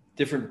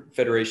different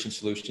federation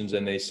solutions,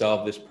 and they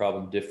solve this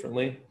problem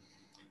differently.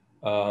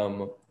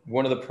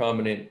 One of the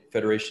prominent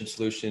federation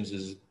solutions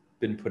has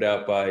been put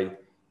out by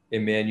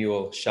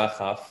Emmanuel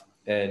Shachaf,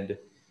 and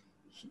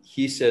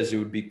he says it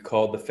would be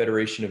called the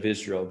Federation of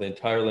Israel. The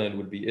entire land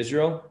would be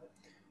Israel.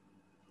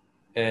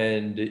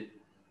 And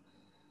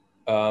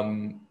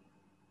but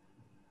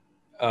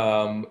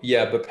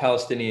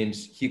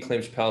Palestinians, he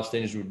claims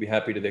Palestinians would be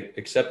happy to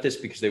accept this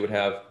because they would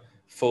have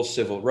full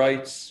civil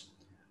rights.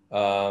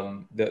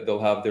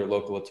 They'll have their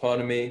local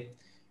autonomy,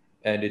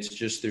 and it's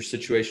just their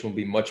situation will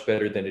be much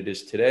better than it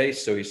is today.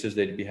 So he says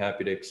they'd be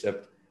happy to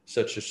accept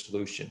such a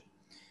solution.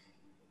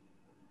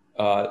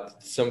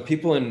 Some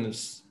people in the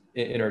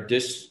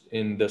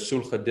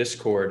Sulha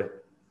Discord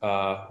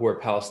who are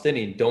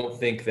Palestinian don't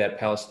think that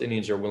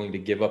Palestinians are willing to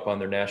give up on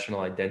their national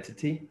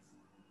identity.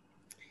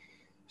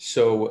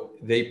 So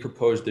they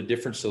proposed a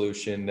different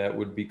solution that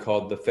would be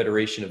called the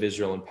Federation of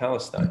Israel and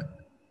Palestine.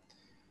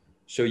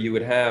 So you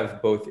would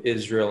have both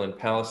Israel and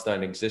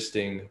Palestine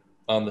existing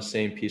on the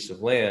same piece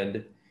of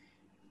land.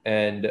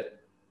 And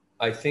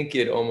I think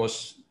it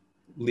almost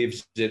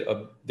leaves it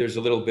there's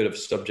a little bit of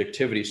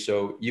subjectivity.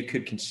 So you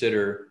could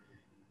consider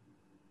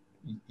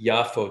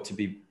Yaffo to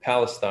be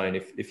Palestine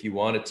if you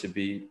want it to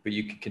be, but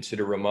you could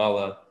consider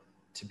Ramallah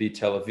to be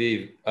Tel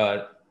Aviv,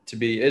 to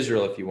be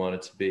Israel if you want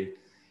it to be.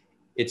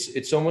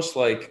 It's almost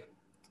like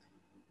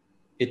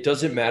it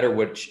doesn't matter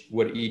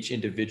what each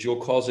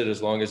individual calls it,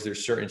 as long as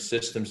there's certain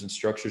systems and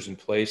structures in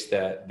place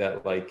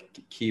that like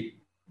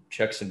keep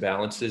checks and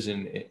balances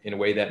in a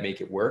way that make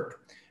it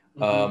work.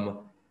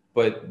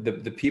 But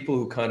the people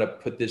who kind of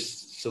put this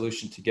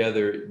solution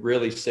together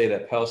really say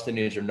that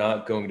Palestinians are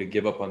not going to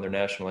give up on their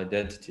national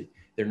identity.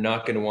 They're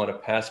not going to want a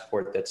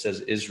passport that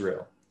says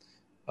Israel.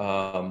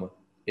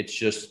 It's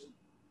just,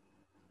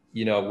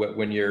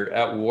 when you're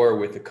at war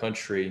with a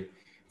country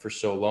for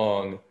so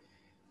long,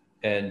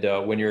 and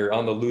when you're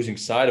on the losing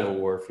side of a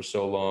war for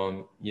so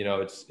long,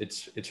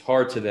 it's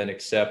hard to then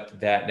accept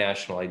that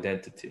national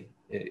identity.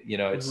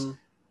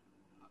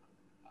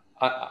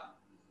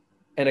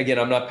 And again,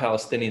 I'm not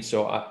Palestinian,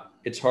 so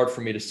it's hard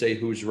for me to say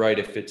who's right,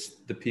 if it's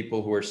the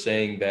people who are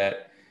saying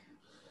that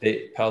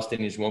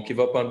Palestinians won't give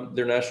up on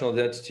their national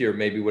identity, or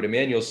maybe what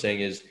Emmanuel's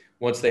saying is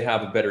once they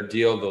have a better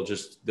deal, they'll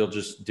just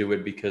do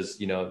it because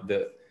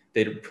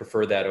they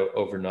prefer that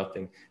over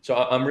nothing. So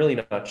I'm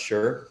really not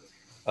sure.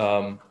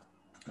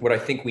 What I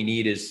think we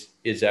need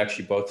is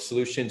actually both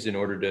solutions in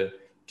order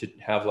to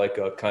have like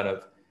a kind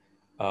of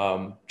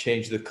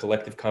change the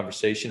collective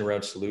conversation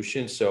around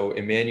solutions. So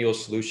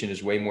Emmanuel's solution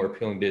is way more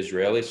appealing to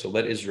Israelis. So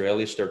let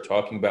Israelis start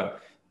talking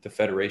about the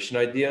federation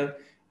idea,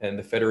 and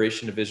the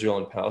federation of Israel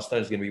and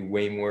Palestine is going to be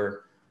way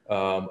more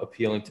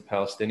appealing to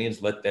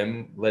Palestinians.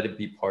 Let it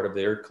be part of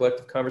their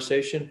collective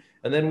conversation.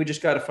 And then we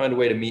just got to find a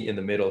way to meet in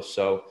the middle.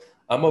 So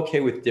I'm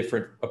okay with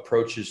different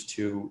approaches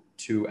to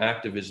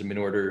activism in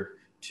order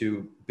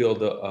to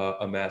build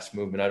a mass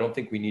movement. I don't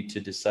think we need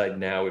to decide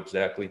now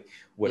exactly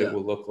what it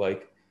will look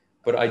like.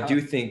 But I do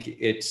think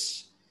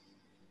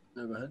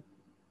No, go ahead.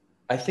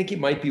 I think it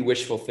might be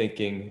wishful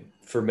thinking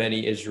for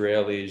many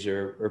Israelis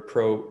or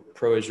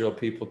pro-Israel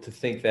people to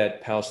think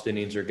that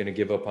Palestinians are going to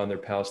give up on their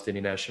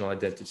Palestinian national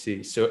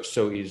identity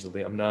so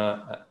easily. I'm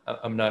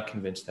not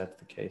convinced that's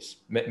the case.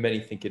 Many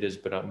think it is,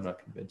 but I'm not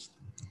convinced.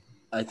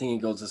 I think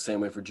it goes the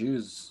same way for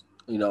Jews.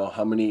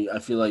 I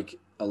feel like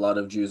a lot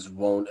of Jews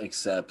won't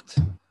accept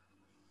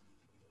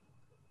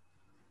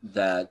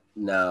that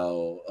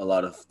now a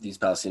lot of these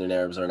Palestinian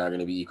Arabs are not going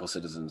to be equal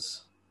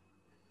citizens.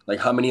 Like,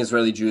 how many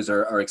Israeli Jews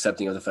are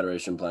accepting of the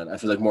Federation plan? I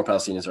feel like more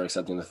Palestinians are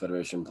accepting the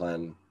Federation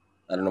plan.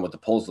 I don't know what the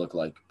polls look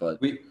like, but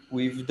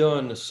we've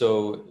done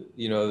so.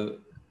 The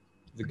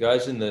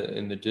guys in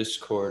the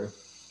Discord,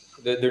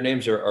 their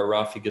names are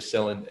Rafi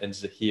Gassel and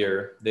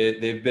Zahir.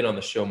 They've been on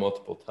the show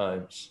multiple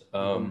times.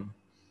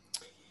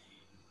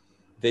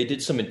 They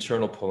did some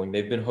internal polling.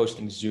 They've been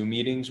hosting Zoom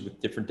meetings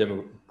with different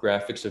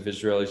demographics of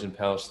Israelis and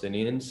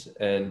Palestinians,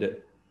 and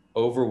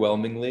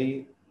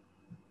overwhelmingly,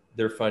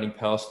 they're finding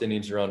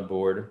Palestinians are on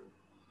board,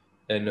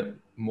 and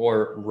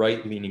more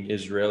right-leaning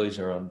Israelis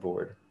are on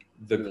board.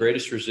 The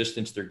greatest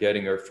resistance they're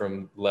getting are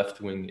from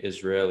left-wing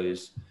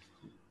Israelis,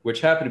 which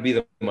happen to be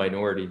the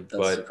minority.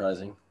 That's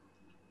surprising.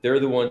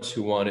 They're the ones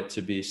who want it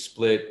to be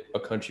split,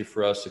 a country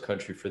for us, a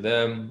country for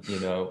them.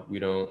 We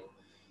don't.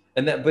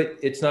 But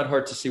it's not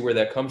hard to see where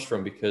that comes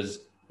from, because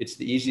it's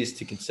the easiest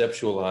to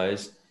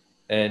conceptualize,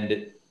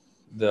 and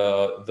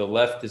the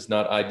left is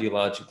not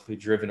ideologically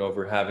driven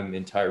over having the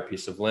entire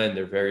piece of land.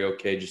 They're very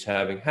okay just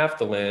having half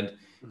the land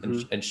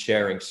and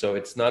sharing. So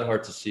it's not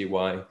hard to see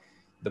why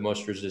the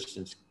most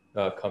resistance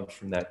comes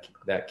from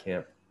that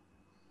camp.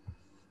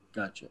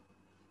 Gotcha.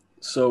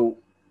 So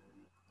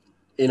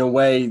in a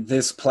way,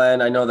 this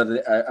plan, I know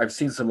that I've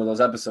seen some of those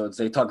episodes.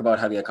 They talk about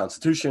having a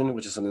constitution,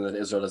 which is something that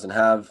Israel doesn't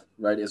have,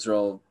 right?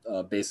 Israel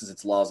bases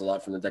its laws a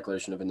lot from the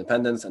Declaration of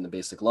Independence and the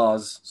basic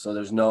laws. So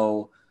there's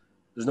no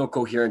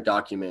coherent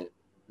document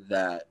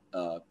that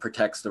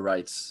protects the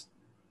rights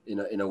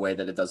in a way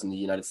that it does in the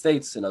United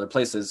States and other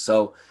places.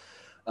 So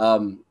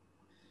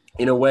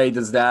in a way,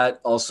 does that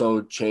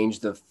also change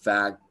the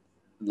fact,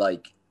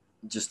 like,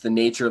 just the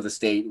nature of the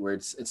state, where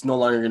it's no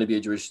longer going to be a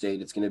Jewish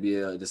state? It's going to be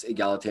this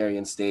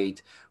egalitarian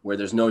state where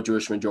there's no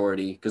Jewish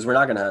majority, because we're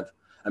not going to have,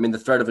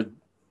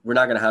 we're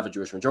not going to have a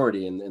Jewish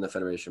majority in the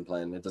Federation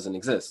plan. It doesn't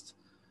exist,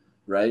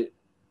 right?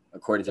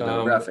 According to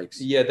demographics.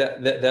 Yeah,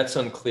 that's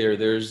unclear.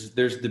 There's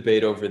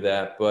debate over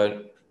that,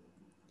 but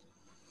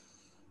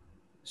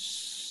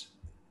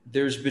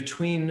there's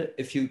between,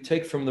 if you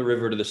take from the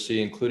river to the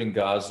sea, including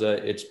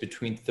Gaza, it's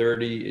between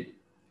 30,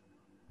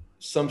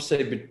 some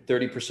say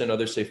 30%,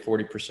 others say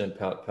 40%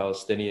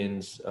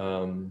 Palestinians.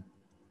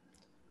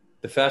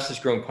 The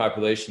fastest growing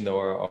population,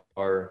 though,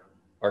 are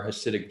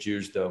Hasidic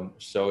Jews, though.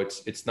 So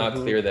it's not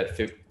clear that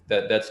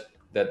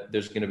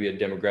there's going to be a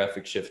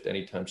demographic shift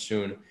anytime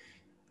soon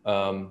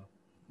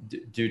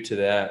due to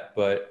that.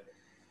 But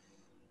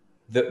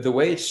the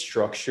way it's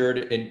structured,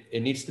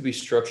 it needs to be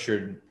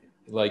structured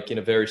like in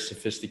a very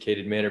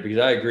sophisticated manner, because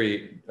I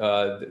agree.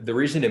 The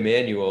reason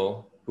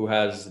Emmanuel, who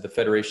has the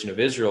Federation of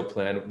Israel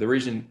plan, the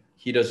reason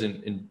he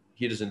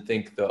he doesn't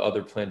think the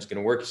other plan is going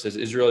to work. He says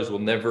Israelis will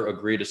never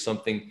agree to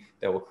something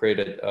that will create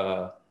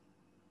a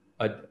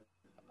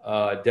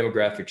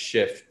demographic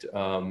shift.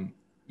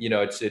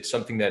 It's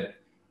something that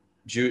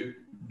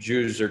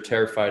Jews are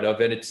terrified of,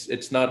 and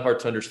it's not hard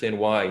to understand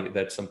why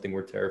that's something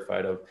we're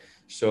terrified of.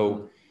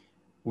 So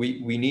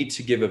we need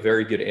to give a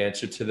very good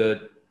answer to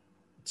the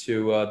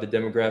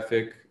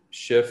demographic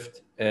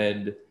shift.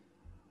 And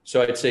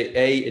so I'd say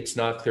A, it's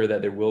not clear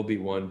that there will be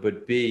one,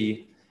 but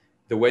B,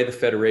 the way the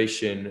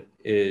federation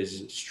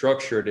is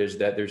structured is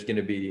that there's going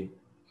to be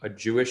a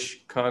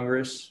Jewish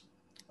Congress,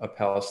 a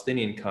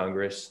Palestinian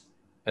Congress,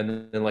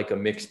 and then like a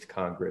mixed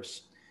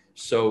Congress.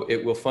 So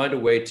it will find a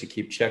way to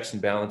keep checks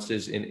and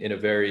balances in a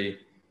very,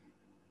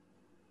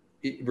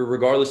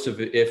 regardless of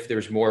if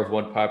there's more of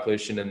one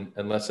population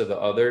and less of the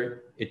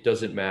other, it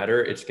doesn't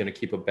matter. It's going to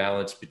keep a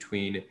balance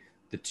between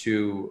the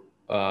two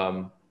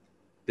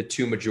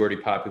majority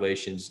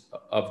populations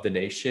of the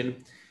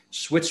nation.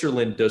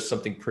 Switzerland does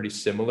something pretty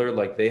similar.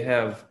 Like they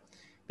have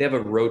a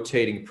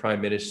rotating prime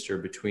minister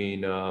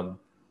between,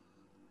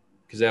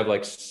 because they have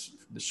like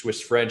the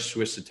Swiss French,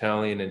 Swiss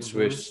Italian, and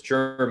Swiss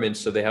German.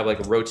 So they have like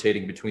a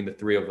rotating between the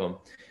three of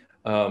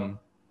them.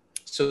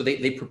 So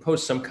they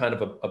propose some kind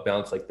of a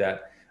balance like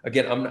that.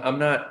 Again, I'm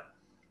not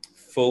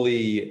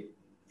fully,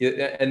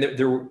 and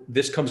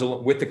this comes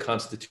along with the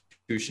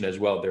Constitution as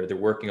well. They're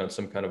working on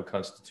some kind of a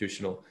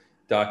constitutional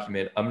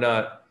document. I'm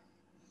not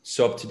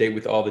so up to date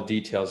with all the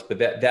details, but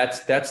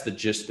that's the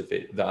gist of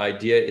it. The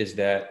idea is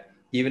that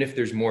even if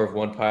there's more of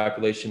one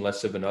population,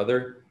 less of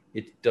another,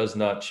 it does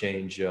not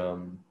change.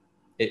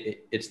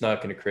 It's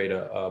not going to create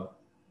a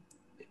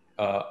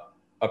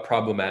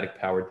problematic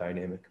power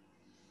dynamic.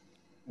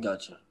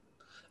 Gotcha.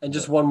 And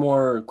just one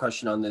more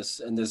question on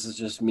this, and this is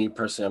just me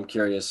personally. I'm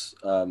curious,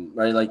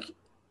 right? Like,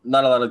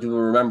 not a lot of people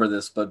remember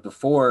this, but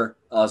before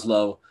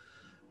Oslo,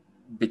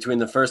 between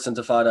the first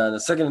Intifada and the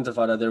second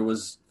Intifada, there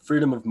was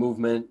freedom of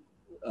movement,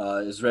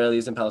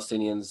 Israelis and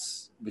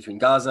Palestinians between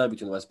Gaza,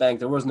 between the West Bank.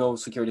 There was no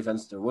security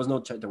fence. There were no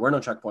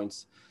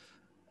checkpoints,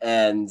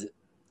 and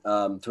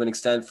to an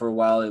extent, for a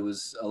while, it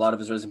was a lot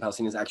of Israelis and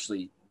Palestinians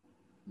actually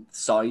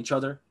saw each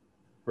other.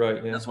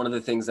 Right. Yeah. That's one of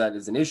the things that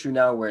is an issue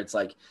now, where it's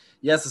like,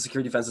 yes, the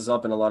security fence is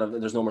up, and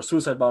there's no more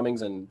suicide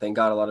bombings, and thank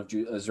God a lot of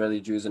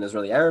Israeli Jews and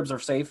Israeli Arabs are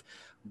safe.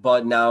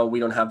 But now we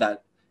don't have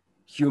that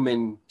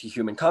human to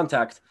human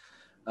contact.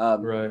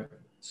 Right.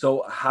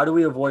 So how do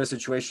we avoid a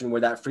situation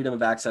where that freedom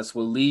of access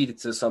will lead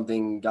to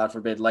something, God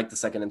forbid, like the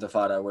Second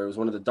Intifada, where it was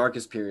one of the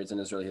darkest periods in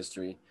Israeli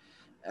history?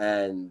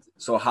 And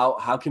so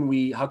how can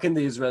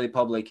the Israeli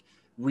public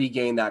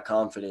regain that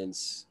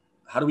confidence?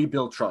 How do we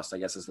build trust, I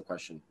guess, is the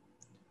question.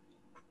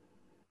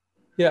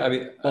 Yeah, I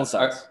mean, both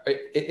sides.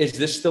 Is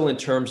this still in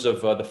terms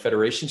of the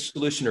federation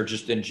solution, or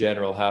just in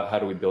general? How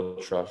do we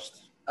build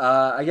trust?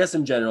 I guess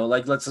in general,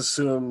 like let's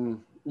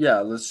assume,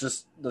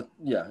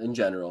 in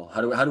general,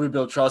 how do we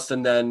build trust,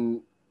 and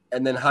then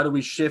how do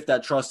we shift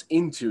that trust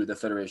into the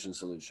federation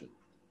solution?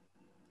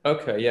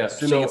 Okay, yeah.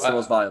 Assuming it's the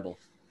most viable.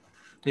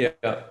 Yeah.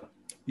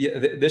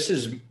 This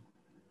is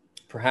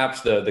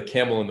perhaps the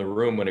camel in the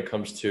room when it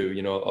comes to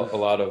a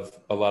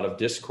lot of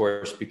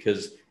discourse,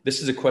 because this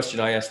is a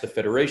question I ask the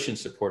federation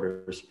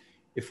supporters.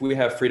 If we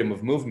have freedom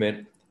of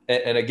movement,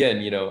 and again,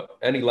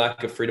 any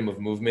lack of freedom of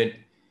movement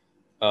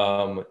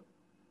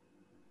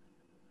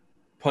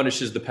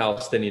punishes the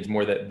Palestinians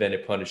more than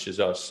it punishes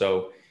us.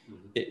 So,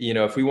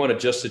 if we want a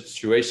just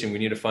situation, we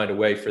need to find a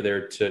way for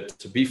there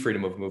to be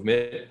freedom of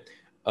movement.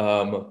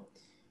 But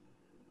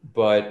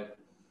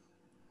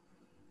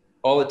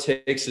all it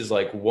takes is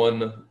like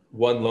one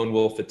lone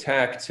wolf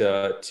attack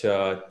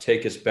to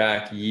take us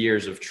back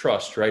years of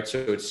trust, right? So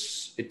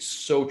it's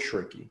so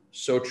tricky.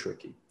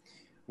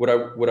 What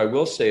I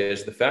will say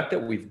is the fact that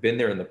we've been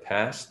there in the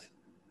past,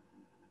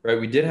 right?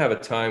 We did have a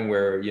time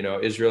where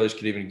Israelis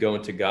could even go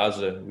into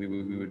Gaza. We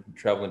would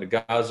travel into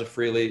Gaza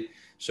freely.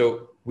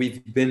 So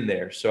we've been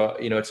there. So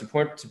it's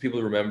important to people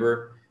to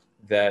remember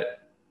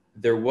that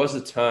there was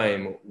a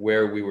time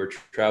where we were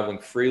traveling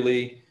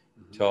freely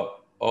to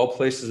all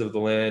places of the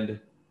land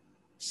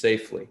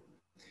safely.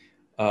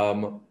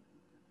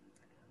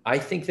 I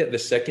think that the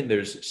second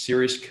there's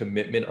serious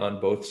commitment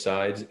on both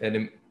sides,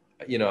 and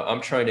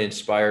I'm trying to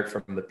inspire it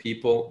from the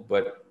people,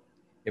 but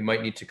it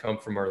might need to come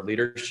from our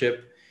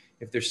leadership.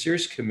 If there's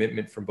serious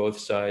commitment from both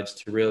sides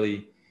to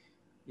really,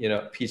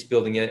 peace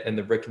building and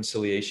the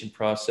reconciliation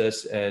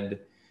process, and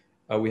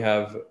we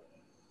have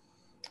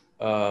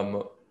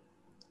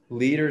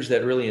leaders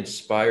that really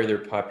inspire their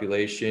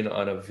population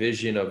on a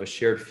vision of a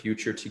shared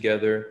future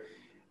together,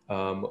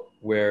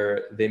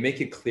 where they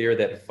make it clear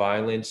that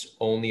violence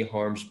only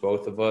harms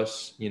both of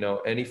us.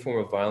 Any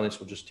form of violence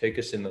will just take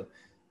us in the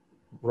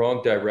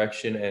wrong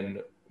direction,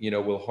 and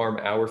will harm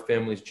our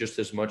families just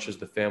as much as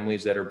the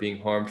families that are being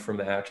harmed from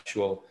the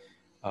actual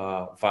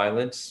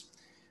violence.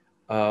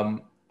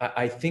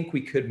 I think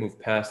we could move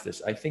past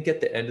this. I think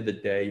at the end of the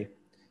day,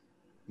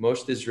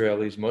 most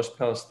Israelis, most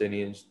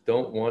Palestinians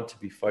don't want to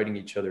be fighting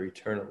each other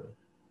eternally.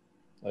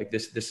 Like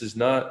this is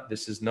not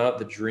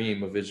the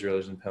dream of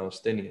Israelis and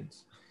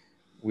Palestinians.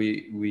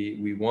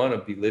 We want to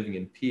be living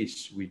in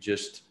peace. We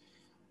just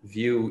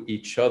view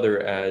each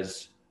other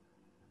as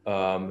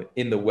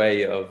in the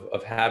way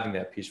of having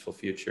that peaceful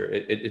future.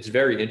 It's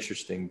very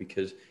interesting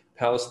because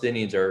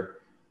Palestinians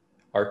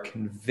are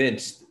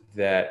convinced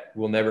that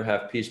we'll never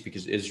have peace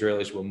because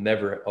Israelis will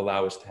never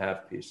allow us to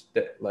have peace.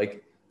 That,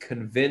 like,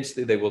 convinced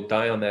that they will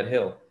die on that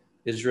hill.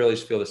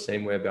 Israelis feel the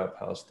same way about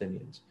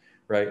Palestinians,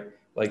 right?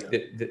 Like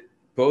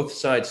both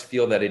sides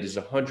feel that it is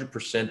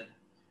 100%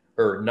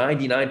 or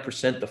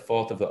 99% the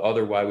fault of the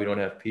other why we don't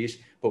have peace,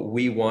 but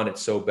we want it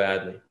so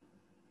badly.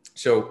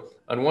 So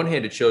on one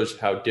hand, it shows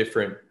how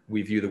different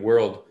we view the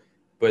world,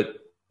 but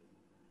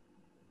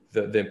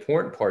the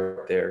important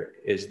part there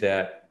is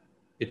that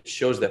it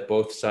shows that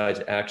both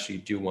sides actually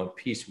do want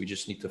peace. We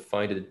just need to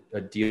find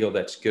a deal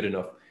that's good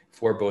enough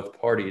for both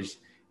parties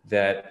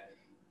that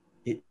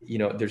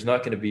there's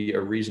not going to be a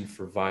reason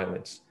for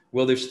violence.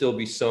 Will there still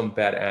be some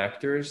bad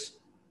actors?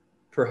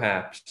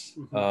 Perhaps.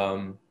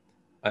 Mm-hmm.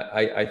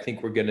 I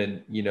think we're going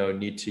to,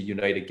 need to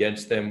unite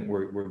against them.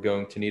 We're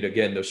going to need,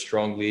 again, those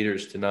strong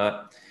leaders to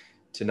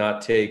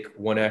not take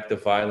one act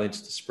of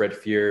violence to spread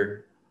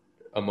fear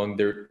among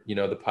their,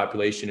 the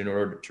population in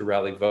order to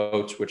rally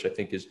votes, which I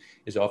think is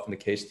often the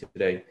case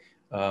today.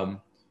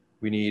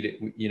 We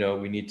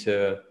need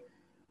to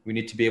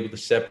be able to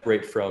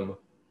separate from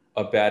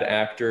a bad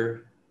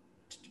actor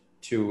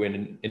to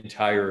an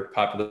entire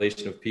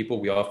population of people.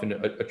 We often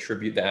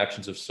attribute the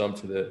actions of some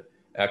to the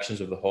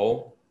actions of the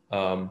whole.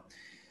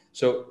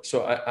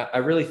 So I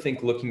really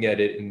think looking at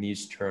it in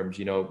these terms,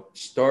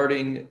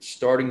 starting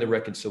the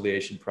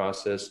reconciliation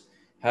process,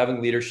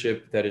 having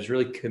leadership that is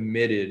really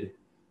committed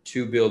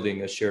to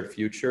building a shared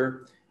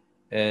future.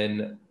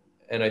 And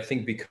I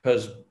think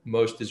because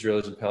most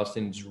Israelis and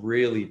Palestinians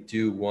really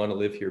do want to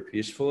live here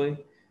peacefully,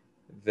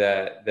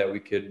 that we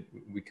could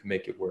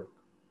make it work.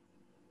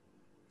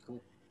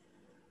 Cool.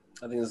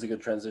 I think that's a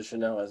good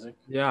transition now, Isaac.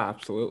 Yeah,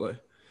 absolutely.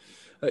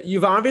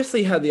 You've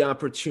obviously had the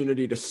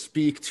opportunity to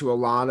speak to a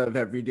lot of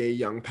everyday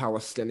young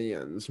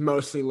Palestinians,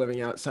 mostly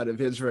living outside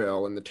of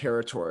Israel and the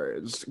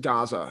territories,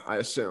 Gaza, I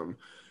assume.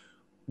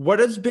 What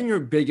has been your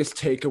biggest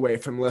takeaway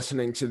from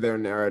listening to their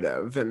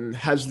narrative? And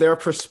has your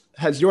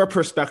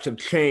perspective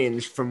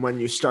changed from when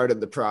you started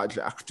the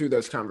project through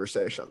those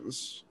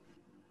conversations?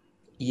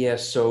 Yeah,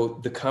 so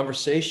the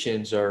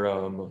conversations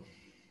are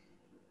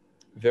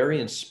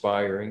very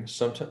inspiring.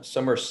 Sometimes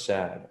some are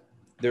sad.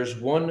 There's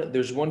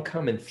one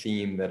common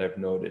theme that I've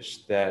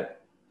noticed,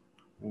 that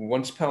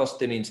once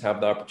Palestinians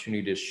have the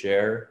opportunity to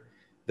share,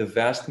 the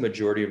vast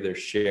majority of their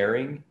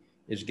sharing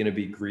is going to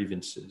be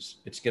grievances.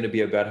 It's going to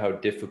be about how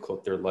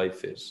difficult their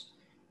life is.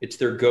 It's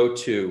their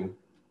go-to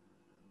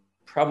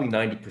probably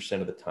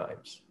 90% of the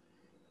times.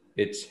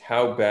 It's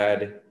how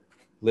bad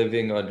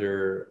living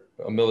under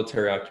a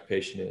military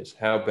occupation is,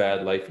 how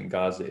bad life in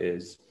Gaza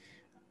is.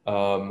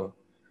 And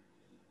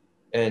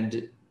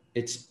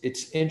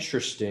it's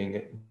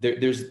interesting.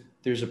 There's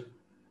a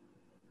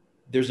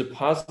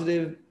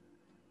positive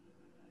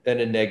and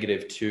a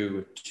negative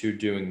to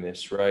doing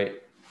this, right?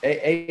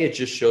 It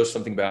just shows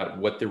something about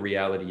what the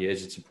reality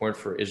is. It's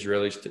important for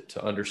Israelis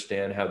to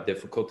understand how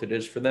difficult it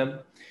is for them.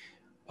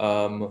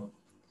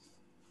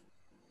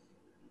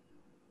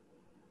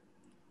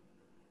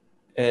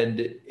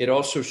 And it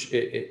also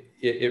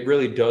it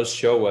really does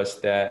show us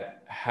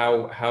that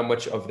how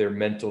much of their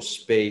mental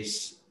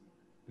space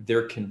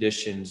their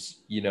conditions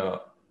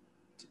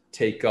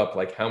take up,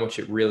 like how much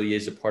it really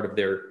is a part of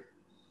their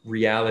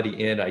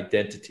reality and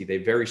identity. They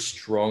very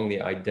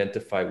strongly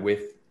identify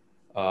with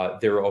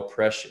their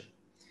oppression.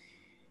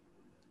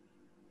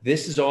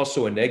 This is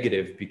also a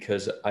negative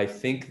because I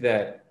think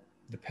that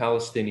the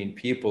Palestinian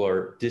people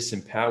are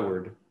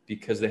disempowered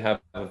because they have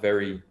a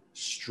very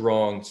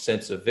strong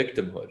sense of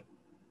victimhood.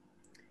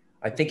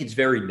 I think it's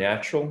very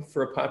natural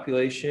for a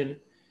population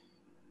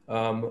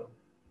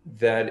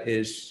that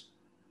is,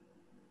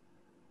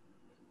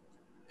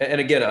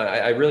 and again,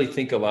 I really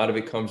think a lot of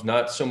it comes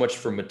not so much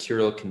from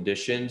material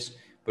conditions,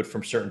 but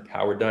from certain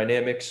power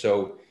dynamics.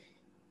 So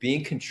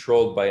being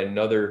controlled by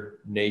another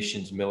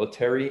nation's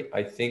military,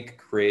 I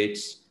think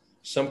takes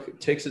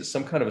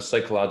some kind of a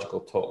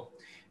psychological toll.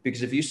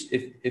 Because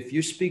if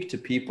you speak to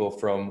people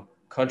from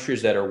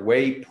countries that are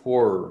way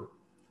poorer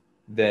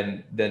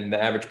than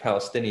the average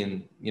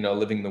Palestinian,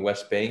 living in the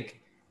West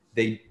Bank,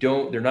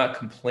 they're not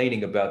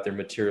complaining about their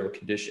material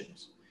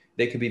conditions.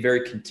 They can be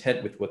very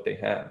content with what they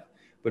have.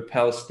 But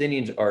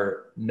Palestinians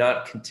are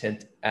not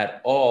content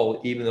at all,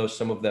 even though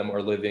some of them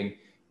are living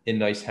in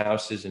nice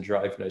houses and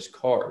drive nice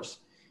cars.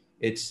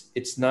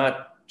 It's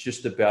not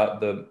about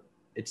the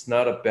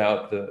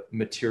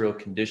material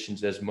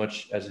conditions as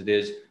much as it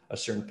is a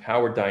certain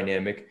power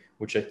dynamic,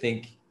 which I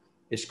think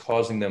is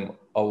causing them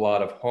a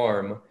lot of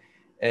harm.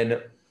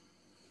 And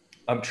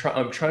I'm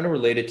trying to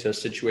relate it to a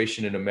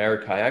situation in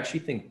America. I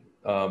actually think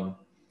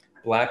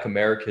Black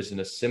America is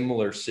in a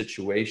similar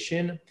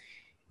situation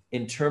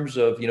in terms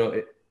of,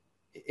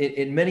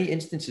 in many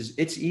instances,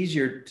 it's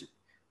easier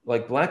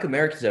like Black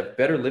Americans have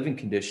better living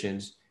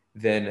conditions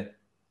than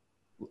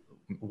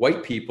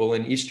white people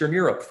in Eastern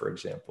Europe, for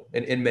example,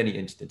 in many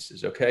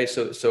instances. Okay,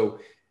 so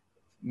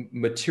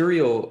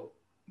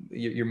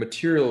your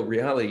material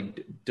reality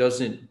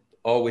doesn't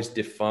always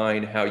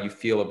define how you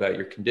feel about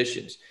your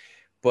conditions,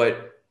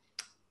 but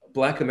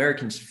Black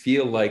Americans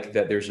feel like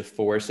that there's a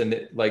force,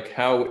 and like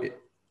how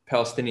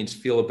Palestinians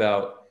feel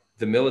about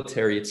the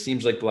military. It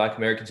seems like Black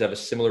Americans have a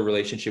similar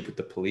relationship with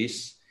the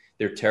police.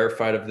 They're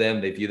terrified of them.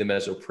 They view them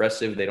as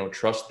oppressive. They don't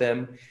trust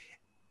them.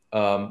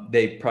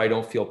 They probably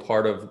don't feel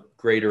part of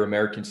greater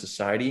American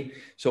society.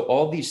 So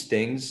all these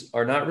things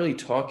are not really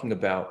talking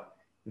about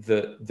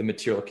the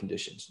material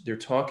conditions. They're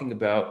talking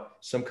about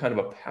some kind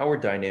of a power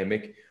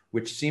dynamic,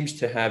 which seems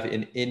to have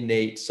an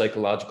innate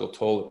psychological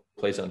toll it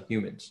plays on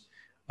humans.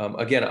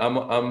 Again,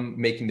 I'm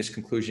making this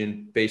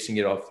conclusion, basing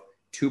it off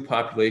two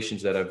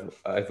populations that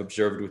I've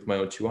observed with my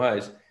own two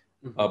eyes,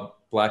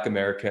 Black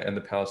America and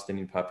the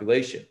Palestinian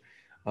population.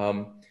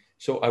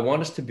 So I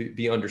want us to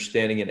be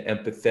understanding and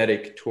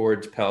empathetic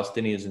towards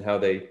Palestinians and how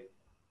they,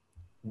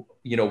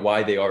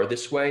 why they are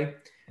this way.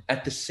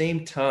 At the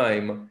same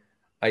time,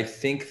 I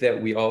think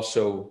that we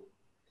also,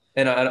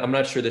 and I'm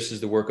not sure this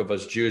is the work of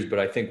us Jews, but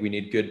I think we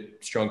need good,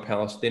 strong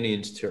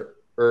Palestinians to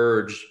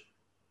urge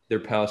their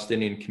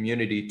Palestinian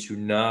community to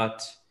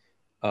not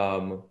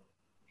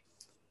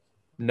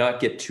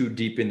get too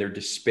deep in their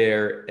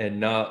despair and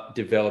not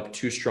develop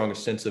too strong a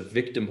sense of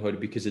victimhood,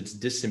 because it's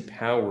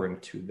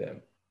disempowering to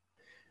them.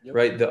 Yep.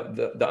 Right.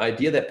 The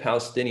idea that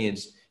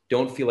Palestinians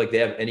don't feel like they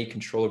have any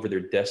control over their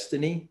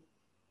destiny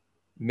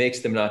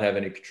makes them not have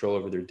any control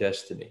over their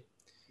destiny.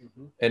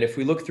 Mm-hmm. And if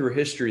we look through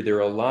history, there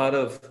are a lot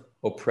of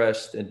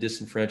oppressed and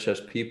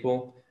disenfranchised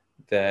people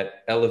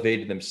that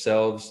elevated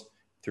themselves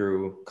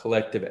through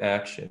collective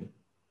action.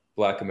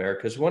 Black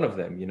America is one of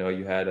them.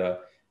 You had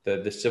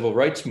the civil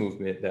rights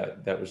movement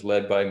that was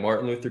led by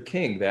Martin Luther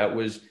King. That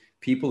was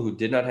people who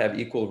did not have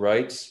equal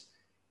rights,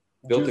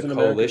 built a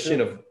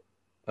coalition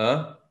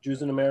of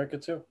Jews in America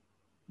too.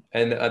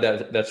 And that's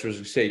what I was going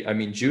to say. I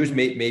mean, Jews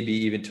maybe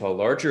even to a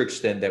larger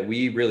extent, that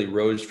we really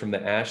rose from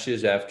the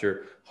ashes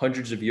after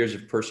hundreds of years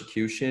of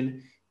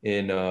persecution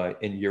in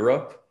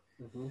Europe,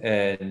 mm-hmm.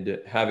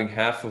 and having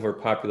half of our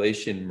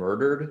population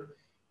murdered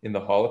in the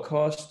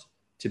Holocaust,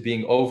 to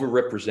being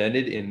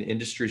overrepresented in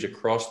industries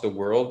across the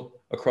world,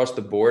 across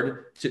the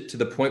board, to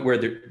the point where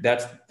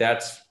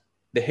that's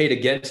the hate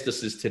against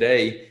us is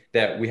today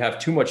that we have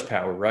too much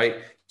power, right?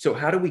 So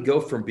how do we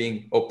go from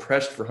being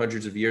oppressed for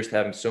hundreds of years to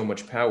having so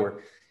much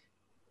power?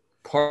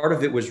 Part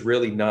of it was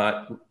really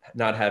not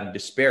having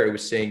despair. It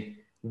was saying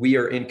we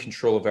are in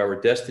control of our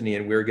destiny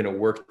and we're going to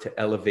work to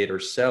elevate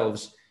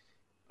ourselves.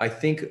 I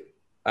think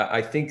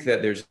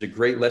that there's a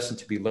great lesson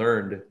to be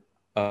learned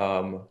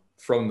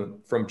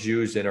from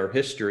Jews in our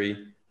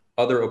history.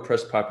 Other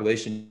oppressed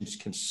populations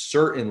can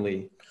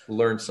certainly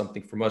learn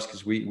something from us,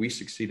 because we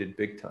succeeded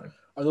big time.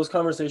 Are those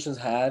conversations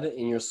had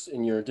in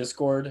your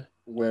Discord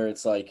where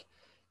it's like,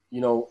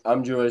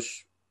 I'm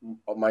Jewish,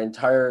 my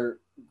entire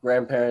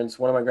one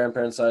of my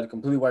grandparents' side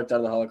completely wiped out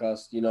in the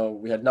Holocaust,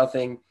 we had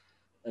nothing,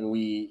 and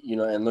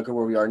and look at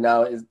where we are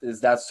now.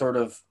 Is that sort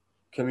of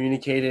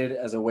communicated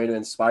as a way to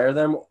inspire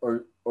them,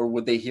 or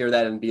would they hear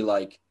that and be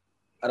like,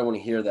 I don't want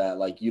to hear that,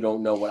 like, you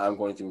don't know what I'm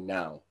going through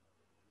now?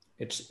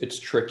 It's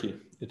tricky.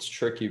 It's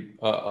tricky.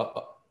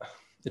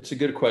 It's a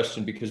good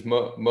question, because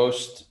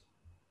most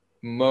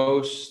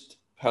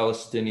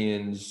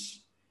Palestinians,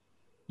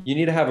 you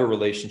need to have a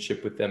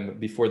relationship with them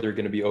before they're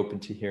going to be open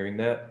to hearing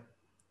that.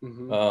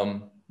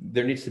 Mm-hmm.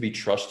 There needs to be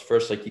trust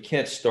first. Like, you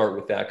can't start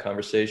with that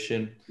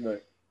conversation.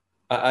 Right.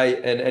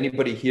 And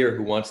anybody here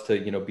who wants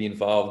to, be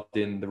involved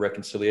in the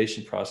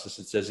reconciliation process,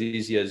 it's as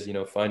easy as,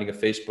 finding a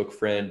Facebook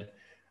friend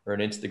or an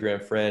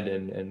Instagram friend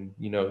and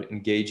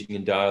engaging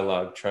in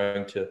dialogue,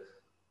 trying to,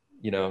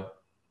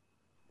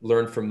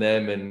 learn from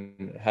them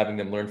and having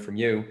them learn from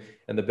you.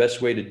 And the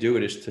best way to do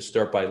it is to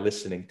start by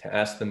listening, to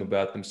ask them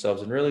about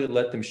themselves and really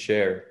let them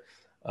share.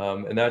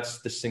 And that's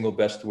the single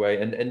best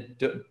way. And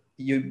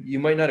you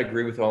might not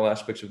agree with all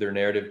aspects of their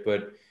narrative,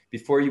 but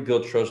before you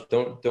build trust,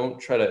 don't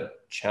try to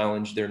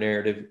challenge their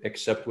narrative,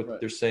 accept what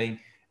they're saying.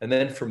 And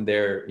then from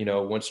there,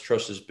 once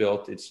trust is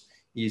built, it's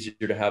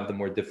easier to have the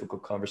more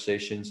difficult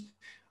conversations.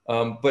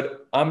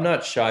 But I'm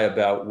not shy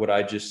about what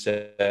I just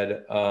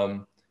said.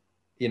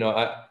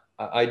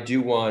 I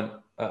do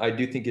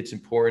think it's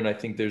important. I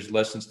think there's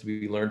lessons to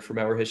be learned from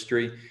our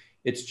history.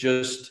 It's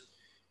just,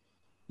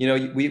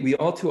 we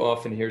all too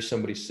often hear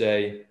somebody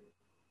say,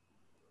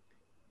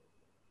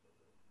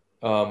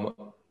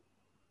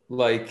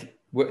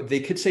 they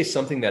could say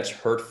something that's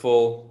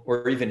hurtful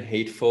or even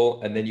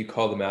hateful, and then you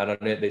call them out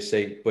on it. They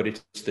say, but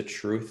it's the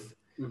truth.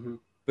 Mm-hmm.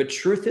 But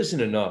truth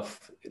isn't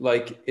enough.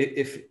 Like,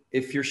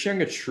 if you're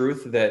sharing a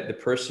truth that the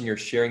person you're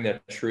sharing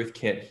that truth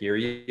can't hear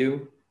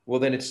you, well,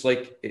 then it's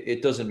like,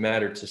 it doesn't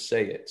matter to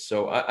say it.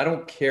 So I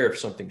don't care if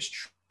something's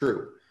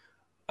true.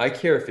 I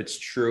care if it's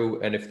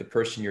true, and if the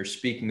person you're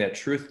speaking that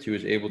truth to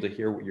is able to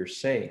hear what you're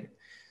saying.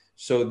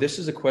 So this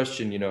is a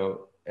question,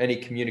 any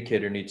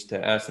communicator needs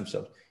to ask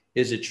themselves: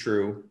 is it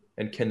true?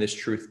 And can this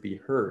truth be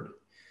heard?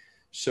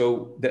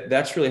 So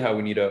that's really how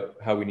we need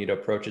to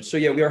approach it. So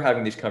yeah, we are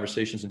having these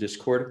conversations in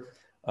Discord,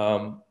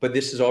 but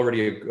this is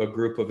already a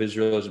group of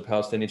Israelis and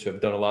Palestinians who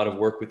have done a lot of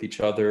work with each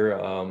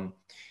other.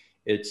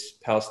 It's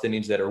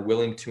Palestinians that are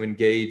willing to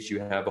engage. You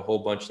have a whole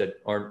bunch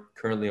that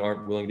currently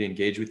aren't willing to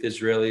engage with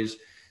Israelis.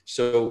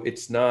 So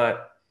it's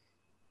not,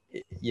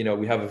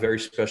 we have a very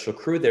special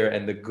crew there,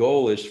 and the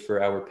goal is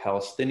for our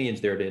Palestinians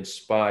there to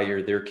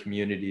inspire their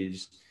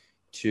communities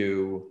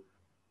to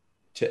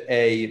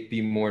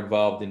be more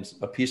involved in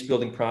a peace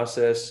building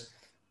process,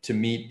 to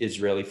meet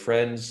Israeli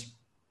friends,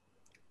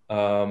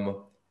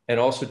 and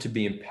also to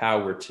be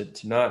empowered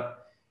to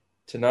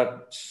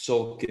not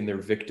sulk in their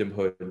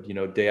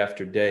victimhood, day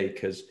after day.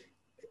 Because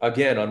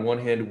again, on one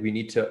hand, we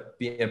need to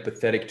be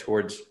empathetic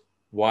towards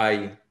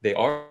why they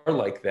are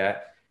like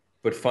that,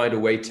 but find a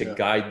way to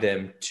guide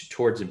them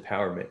towards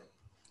empowerment.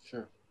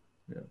 Sure.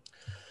 Yeah.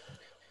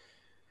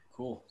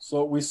 Cool.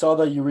 So we saw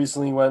that you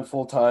recently went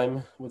full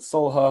time with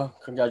Solha.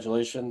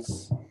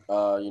 Congratulations.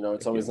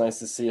 It's always nice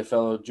to see a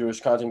fellow Jewish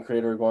content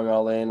creator going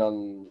all in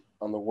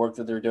on the work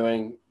that they're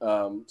doing.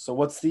 So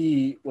what's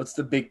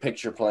the big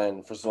picture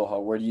plan for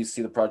Solha? Where do you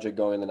see the project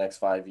going in the next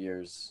 5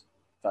 years,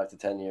 5 to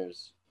 10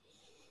 years?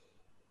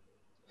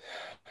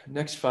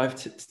 Next 5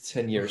 to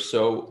 10 years.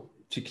 So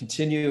to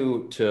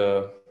continue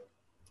to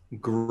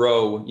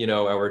grow,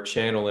 our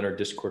channel and our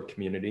Discord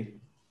community.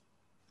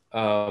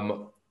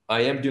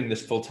 I am doing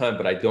this full time,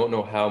 but I don't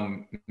know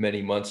how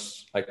many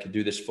months I could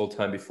do this full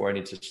time before I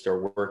need to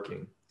start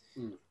working.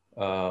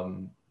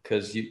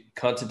 Because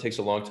content takes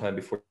a long time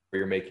before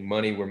you're making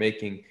money. We're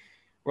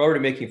already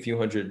making a few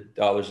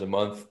 $100s a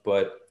month,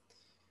 but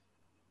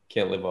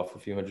can't live off a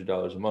few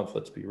 $100s a month.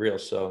 Let's be real.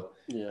 So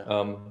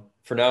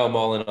for now, I'm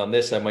all in on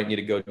this. I might need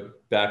to go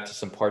back to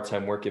some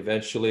part-time work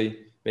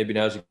eventually. Maybe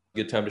now's a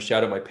good time to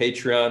shout out my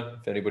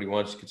Patreon. If anybody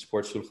wants, you can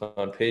support Sulha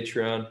on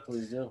Patreon.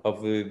 Please do.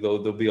 Hopefully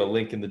there'll be a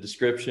link in the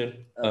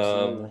description.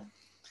 Absolutely.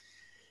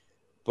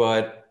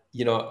 But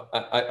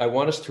I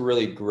want us to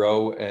really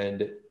grow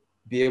and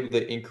be able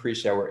to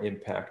increase our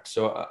impact.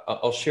 So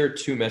I'll share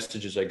 2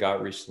 messages I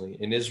got recently.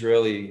 An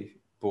Israeli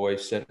boy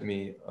sent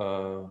me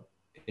an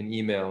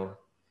email,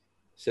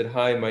 said,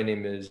 "Hi, my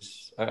name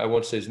is," I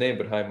won't say his name,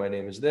 but "Hi, my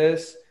name is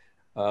this.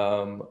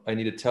 I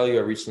need to tell you,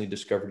 I recently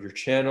discovered your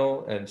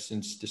channel, and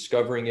since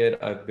discovering it,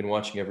 I've been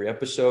watching every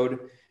episode,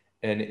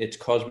 and it's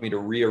caused me to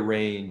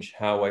rearrange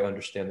how I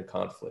understand the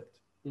conflict."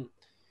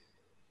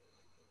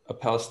 A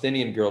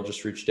Palestinian girl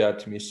just reached out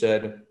to me,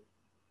 said,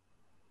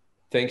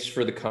 "Thanks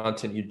for the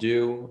content you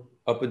do.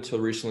 Up until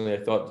recently, I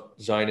thought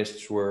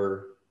Zionists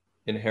were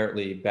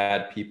inherently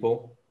bad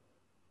people.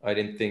 I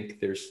didn't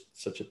think there's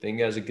such a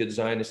thing as a good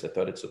Zionist. I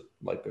thought it's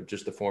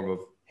just a form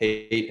of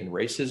hate and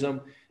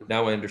racism.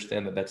 Now I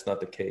understand that that's not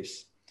the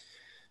case."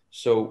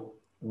 So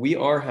we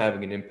are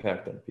having an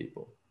impact on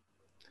people.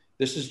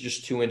 This is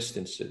just 2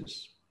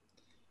 instances.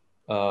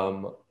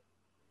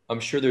 I'm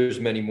sure there's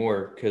many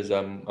more, because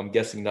I'm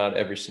guessing not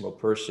every single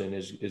person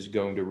is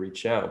going to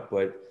reach out.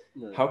 But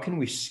how can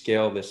we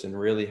scale this and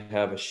really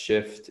have a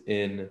shift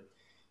in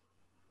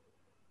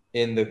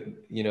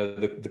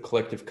the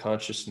collective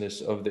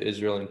consciousness of the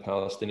Israeli and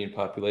Palestinian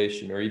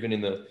population, or even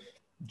in the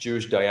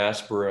Jewish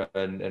diaspora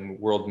and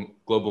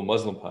global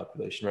Muslim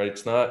population, right?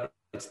 It's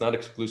not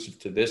exclusive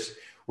to this.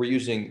 We're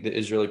using the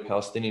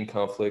Israeli-Palestinian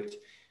conflict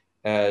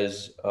as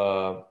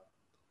a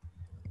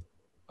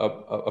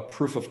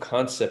proof of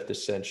concept,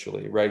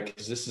 essentially, right?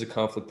 Because this is a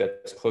conflict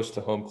that's close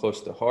to home,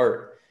 close to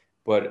heart,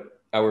 but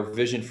our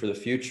vision for the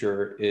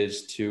future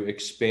is to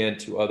expand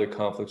to other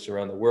conflicts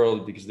around the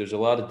world, because there's a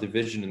lot of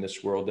division in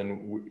this world, and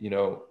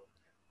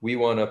we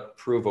want to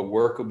prove a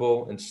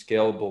workable and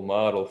scalable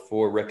model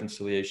for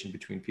reconciliation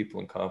between people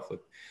in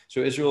conflict.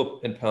 So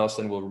Israel and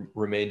Palestine will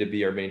remain to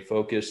be our main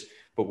focus,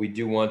 but we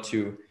do want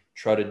to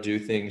try to do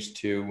things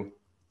to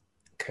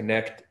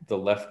connect the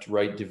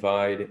left-right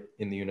divide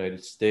in the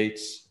United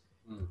States,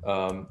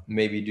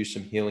 maybe do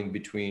some healing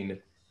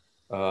between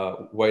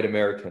white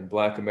America and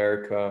Black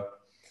America.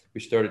 We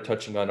started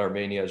touching on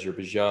Armenia,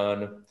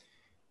 Azerbaijan.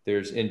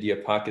 There's India,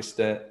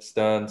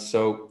 Pakistan.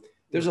 So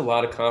there's a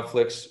lot of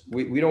conflicts.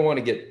 We don't want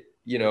to get,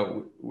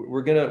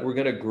 we're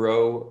gonna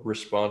grow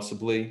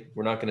responsibly.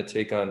 We're not going to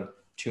take on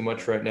too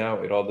much right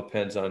now. It all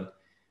depends on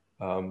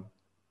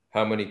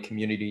how many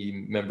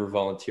community member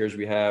volunteers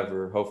we have,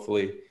 or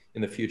hopefully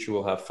in the future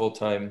we'll have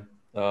full-time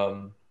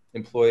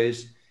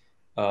employees.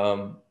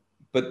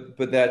 But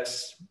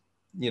that's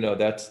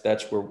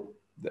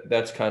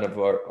that's kind of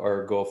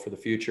our goal for the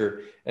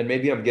future. And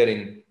maybe I'm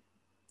getting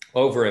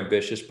over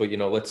ambitious, but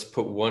let's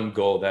put one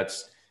goal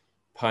that's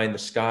pie in the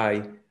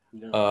sky.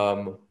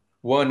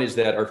 One is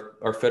that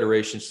our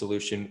federation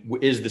solution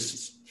is the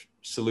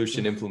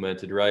solution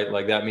implemented, right?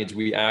 Like that means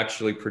we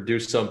actually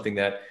produce something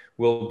that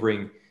will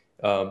bring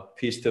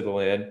peace to the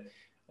land.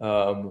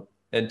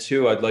 And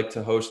 2, I'd like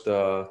to host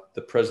the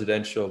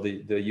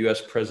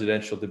U.S.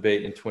 presidential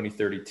debate in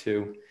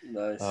 2032.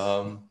 Nice.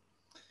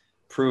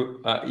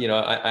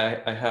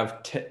 I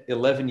have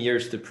 11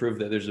 years to prove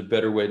that there's a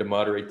better way to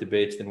moderate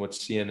debates than what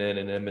CNN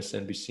and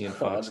MSNBC and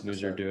Fox 100%.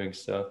 News are doing.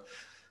 So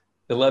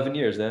 11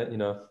 years, that,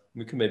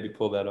 we can maybe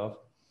pull that off.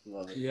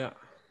 Love it. Yeah.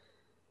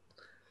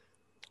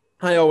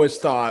 I always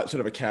thought,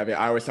 sort of a caveat,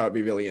 I always thought it'd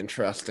be really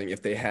interesting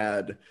if they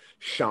had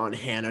Sean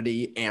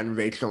Hannity and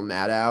Rachel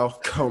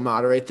Maddow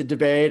co-moderate the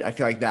debate. I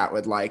feel like that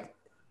would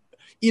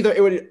either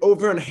it would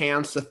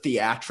over-enhance the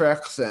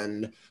theatrics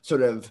and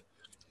sort of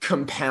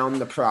compound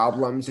the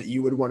problems that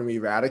you would want to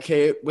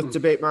eradicate with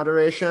debate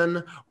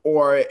moderation,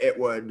 or it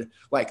would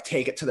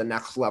take it to the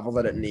next level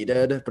that it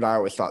needed. But I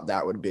always thought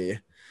that would be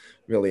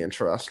really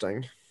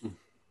interesting.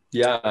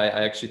 Yeah, I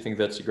actually think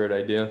that's a great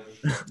idea.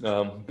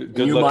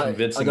 Good luck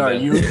convincing Agar,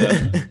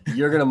 them.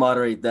 You're going to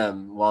moderate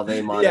them while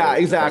they moderate. Yeah,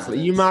 exactly.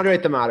 You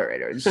moderate the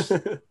moderators.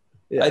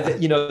 Yeah.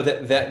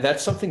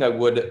 That's something I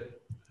would,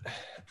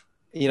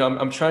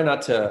 I'm trying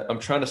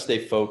to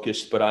stay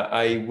focused, but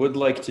I would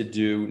like to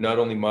do not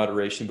only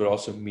moderation, but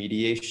also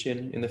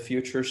mediation in the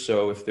future.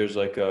 So if there's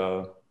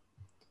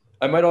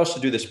I might also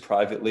do this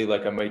privately.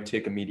 I might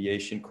take a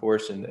mediation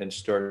course and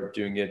start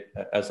doing it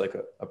as a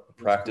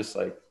practice,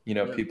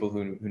 people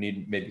who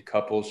need, maybe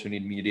couples who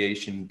need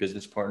mediation,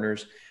 business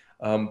partners.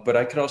 But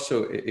I could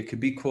also, it could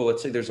be cool.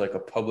 Let's say there's a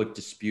public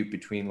dispute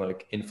between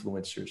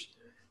influencers.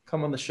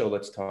 Come on the show.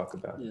 Let's talk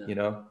about it,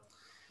 Yeah.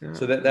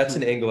 So that's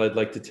an angle I'd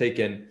like to take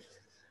in.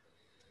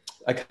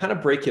 I kind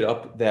of break it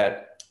up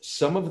that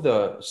some of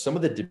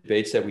the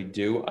debates that we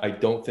do,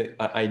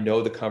 I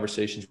know the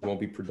conversations won't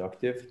be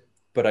productive,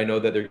 but I know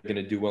that they're going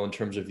to do well in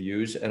terms of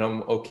views. And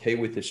I'm okay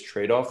with this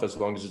trade-off as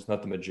long as it's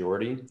not the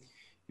majority,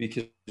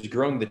 because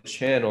growing the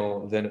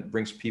channel, then it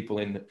brings people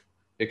in,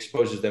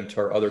 exposes them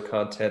to our other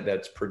content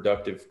that's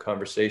productive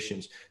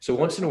conversations. So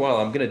once in a while,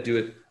 I'm going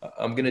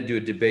to do a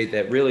debate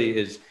that really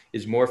is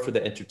more for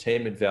the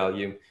entertainment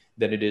value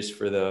than it is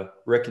for the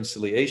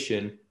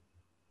reconciliation.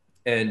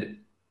 And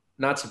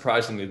not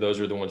surprisingly, those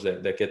are the ones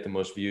that get the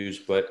most views,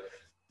 but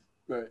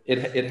right.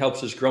 It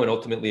helps us grow, and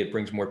ultimately it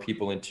brings more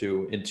people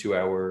into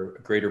our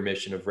greater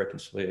mission of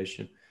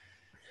reconciliation.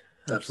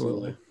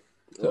 Absolutely.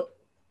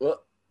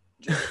 Well,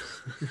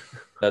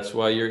 that's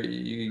why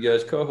you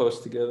guys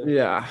co-host together.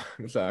 Yeah,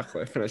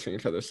 exactly. Finishing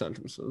each other's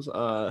sentences.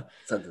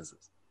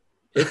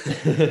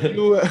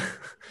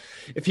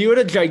 If you had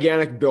a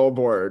gigantic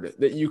billboard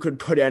that you could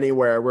put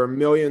anywhere where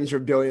millions or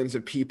billions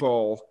of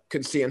people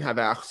could see and have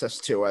access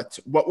to it,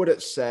 what would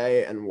it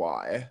say and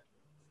why?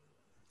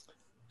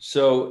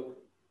 So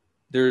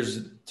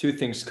there's two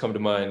things come to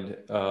mind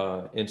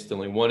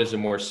instantly. One is a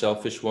more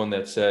selfish one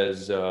that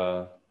says,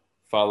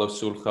 follow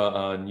Sulha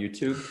on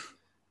YouTube.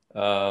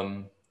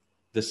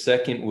 The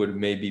second would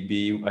maybe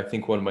be, I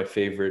think, one of my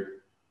favorite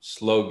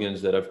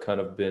slogans that I've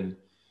kind of been,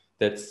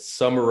 that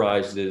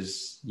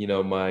summarizes,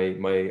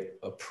 my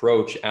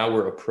approach,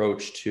 our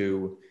approach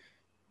to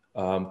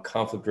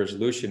conflict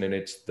resolution. And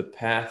it's: the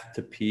path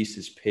to peace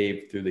is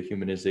paved through the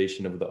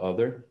humanization of the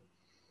other.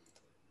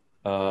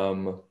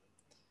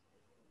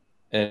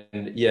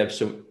 And yeah,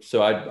 so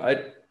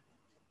I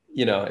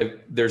if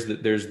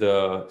there's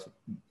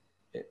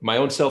my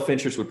own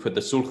self-interest would put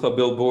the Sulha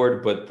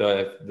billboard, but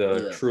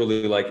the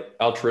truly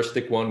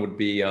altruistic one would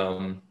be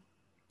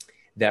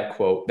that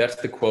quote. That's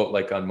the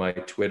quote on my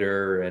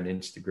Twitter and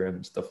Instagram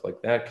and stuff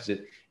like that, because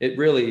it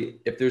really,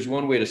 if there's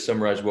one way to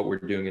summarize what we're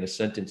doing in a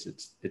sentence,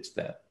 it's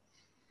that.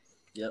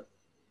 Yep.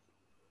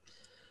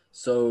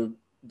 So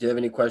do you have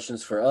any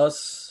questions for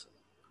us?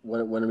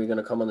 When are we going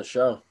to come on the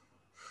show?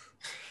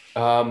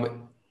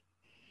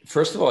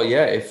 First of all,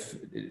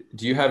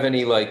 do you have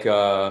any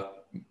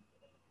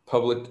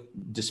public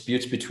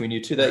disputes between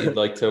you two that you'd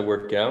like to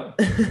work out?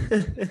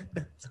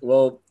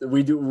 Well,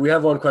 we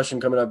have one question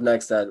coming up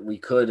next that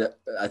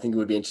I think it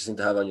would be interesting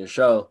to have on your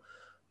show.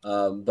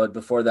 But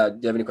before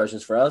that, do you have any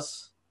questions for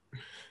us?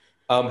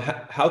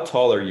 How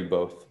tall are you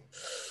both?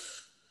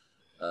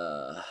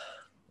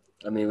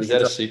 Is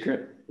that a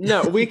secret?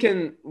 No, we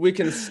can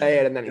say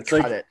it and then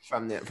cut it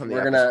from the.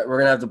 We're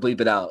gonna have to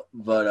bleep it out,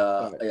 but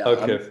yeah.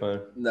 Okay,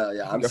 fine. No,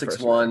 yeah, I'm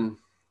 6'1",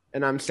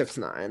 and I'm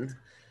 6'9".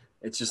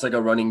 It's just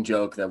a running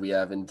joke that we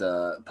haven't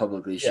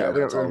publicly shared.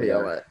 Yeah, we don't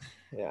reveal it.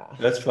 Yeah,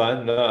 that's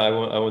fine. No, I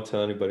won't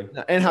tell anybody.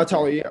 And how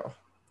tall are you?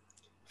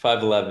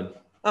 5'11".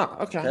 Oh,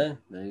 okay.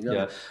 There you go.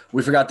 Yeah.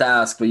 We forgot to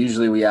ask, but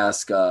usually we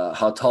ask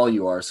how tall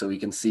you are so we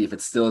can see if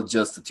it's still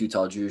just a Two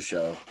Tall Jews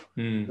show.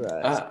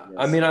 Right.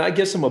 I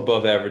guess I'm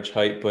above average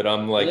height, but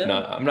I'm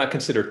I'm not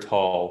considered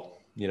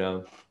tall,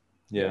 Yeah.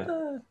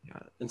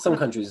 In some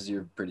countries,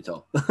 you're pretty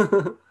tall.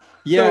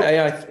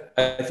 Yeah,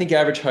 I think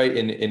average height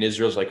in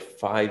Israel is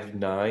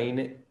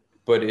 5'9",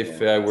 but if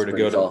I were to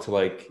go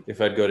to if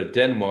I'd go to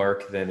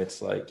Denmark, then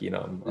it's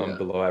I'm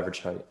below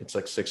average height. It's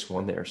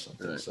 6'1" there or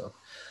something. Right.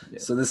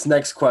 So this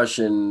next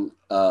question,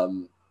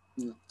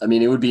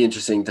 it would be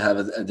interesting to have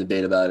a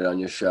debate about it on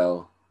your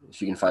show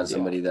if you can find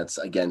somebody that's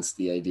against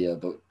the idea.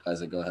 But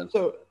Isaac, go ahead.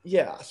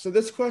 So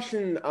this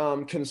question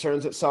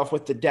concerns itself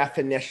with the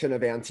definition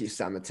of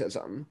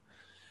anti-Semitism.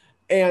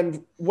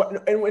 And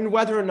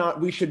whether or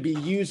not we should be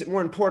using,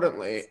 more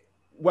importantly,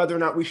 whether or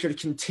not we should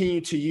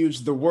continue to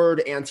use the word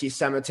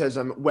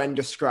anti-Semitism when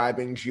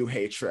describing Jew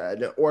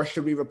hatred, or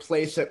should we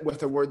replace it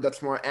with a word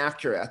that's more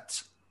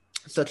accurate,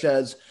 such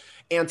as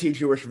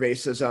anti-Jewish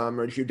racism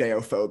or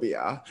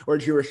Judeophobia or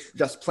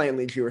just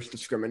plainly Jewish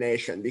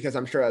discrimination, because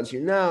I'm sure, as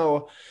you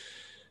know,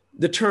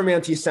 the term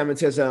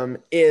anti-Semitism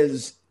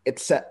is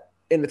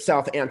in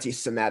itself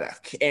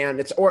anti-Semitic, and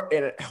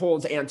it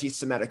holds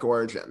anti-Semitic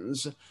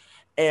origins.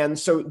 And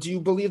so do you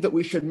believe that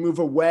we should move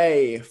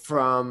away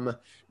from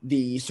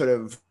the sort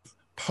of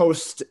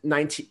the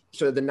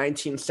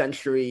 19th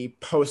century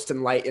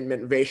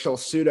post-Enlightenment racial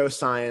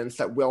pseudoscience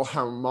that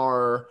Wilhelm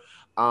Marr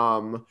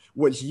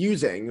was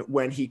using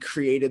when he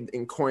created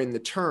and coined the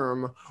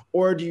term?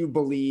 Or do you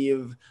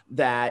believe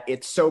that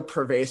it's so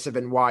pervasive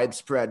and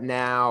widespread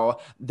now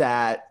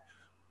that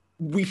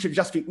we should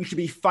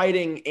be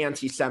fighting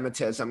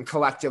anti-Semitism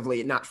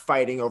collectively, not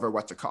fighting over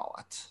what to call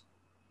it?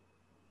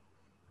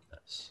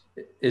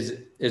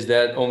 Is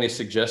that only a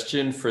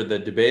suggestion for the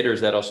debate, or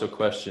is that also a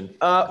question?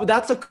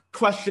 That's a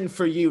question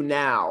for you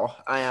now.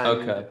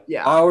 Okay.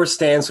 Yeah. Our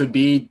stance would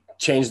be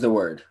change the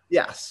word.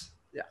 Yes.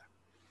 Yeah.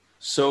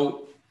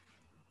 So,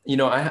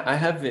 I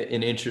have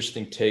an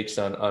interesting takes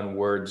on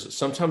words.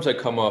 Sometimes I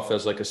come off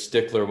as like a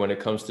stickler when it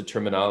comes to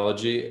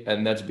terminology,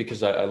 and that's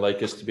because I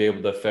like us to be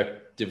able to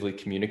effectively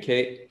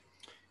communicate.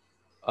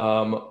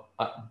 But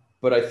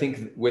I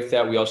think with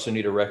that, we also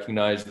need to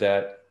recognize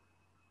that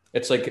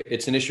it's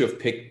an issue of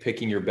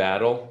picking your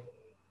battle.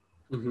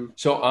 Mm-hmm.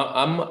 So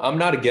I'm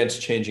not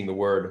against changing the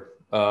word.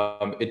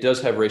 It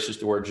does have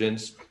racist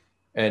origins,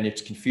 and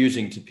it's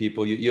confusing to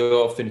people. You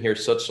often hear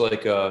such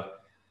like a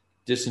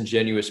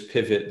disingenuous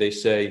pivot. They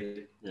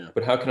say,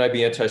 but how can I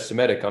be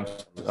anti-Semitic?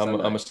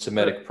 I'm a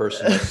Semitic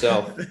person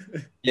myself.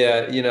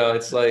 Yeah.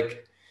 It's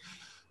like,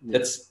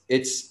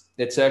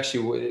 it's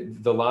actually,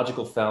 the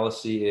logical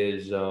fallacy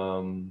is,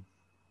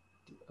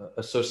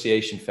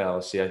 association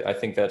fallacy. I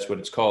think that's what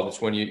it's called.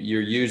 It's when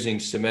you're using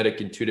Semitic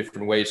in two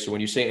different ways. So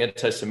when you say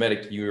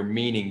anti-Semitic, you're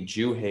meaning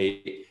Jew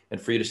hate. And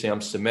for you to say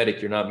I'm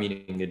Semitic, you're not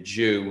meaning a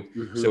Jew.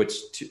 Mm-hmm. So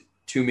it's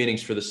two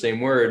meanings for the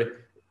same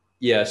word.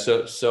 Yeah.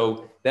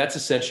 So that's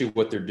essentially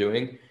what they're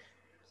doing.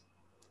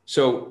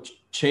 So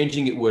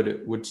changing it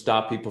would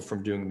stop people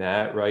from doing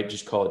that, right?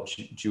 Just call it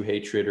Jew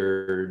hatred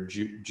or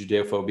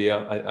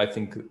Judeophobia. I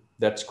think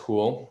that's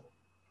cool.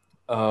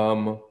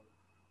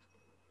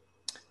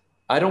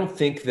 I don't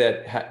think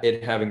that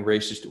it having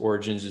racist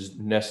origins is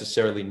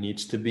necessarily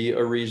needs to be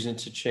a reason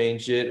to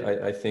change it.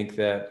 I think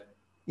that,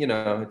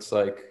 it's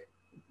like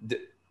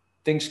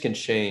things can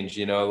change,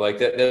 like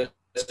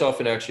that's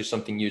often actually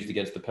something used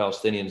against the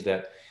Palestinians,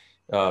 that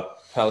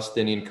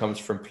Palestinian comes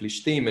from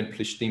Plishtim, and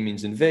Plishtim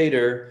means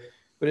invader.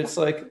 But it's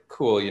like,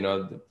 cool,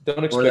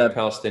 don't expect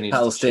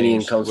Palestinians to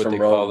change comes what from they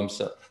Rome. Call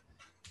themselves.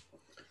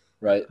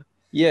 Right.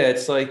 Yeah,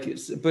 it's like,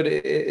 but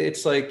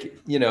it's like,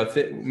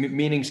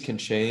 meanings can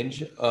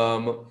change.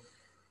 What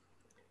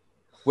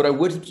I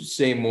would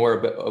say more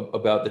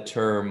about the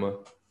term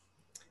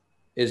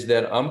is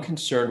that I'm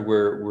concerned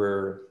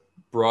we're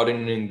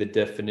broadening the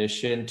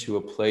definition to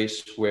a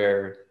place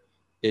where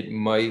it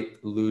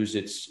might lose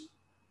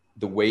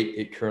the weight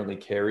it currently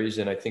carries.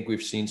 And I think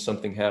we've seen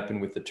something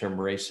happen with the term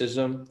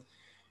racism.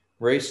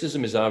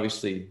 Racism is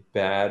obviously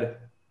bad.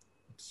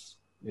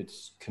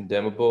 It's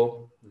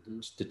condemnable, mm-hmm.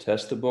 It's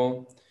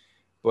detestable,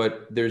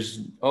 but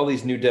there's all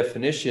these new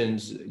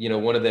definitions,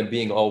 one of them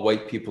being all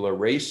white people are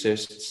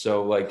racist.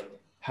 So like,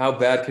 how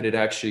bad could it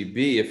actually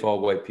be if all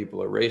white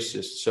people are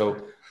racist?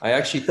 So I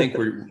actually think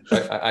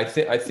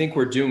I think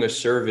we're doing a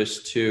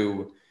service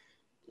to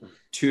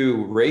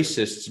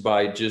racists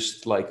by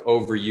just like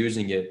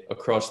overusing it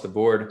across the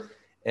board.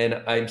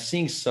 And I'm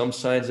seeing some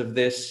signs of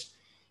this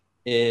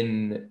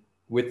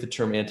with the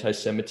term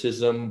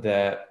anti-Semitism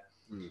that,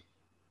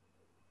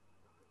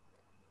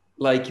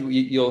 like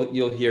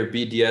you'll hear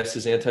BDS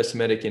is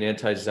anti-Semitic and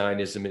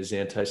anti-Zionism is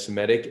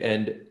anti-Semitic.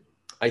 And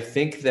I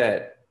think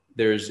that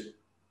there's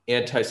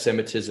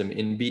anti-Semitism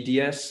in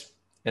BDS,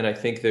 and I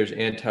think there's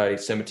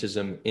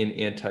anti-Semitism in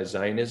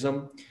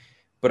anti-Zionism,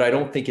 but I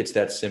don't think it's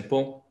that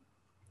simple,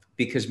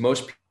 because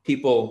most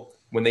people,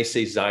 when they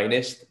say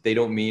Zionist, they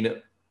don't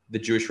mean the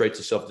Jewish right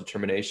to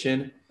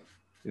self-determination.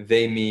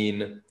 They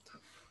mean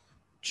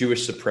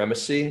Jewish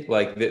supremacy.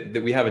 Like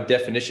that we have a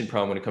definition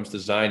problem when it comes to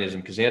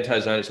Zionism, because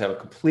anti-Zionists have a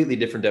completely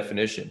different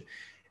definition.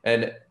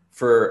 And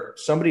for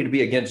somebody to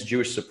be against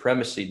Jewish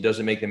supremacy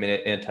doesn't make them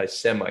an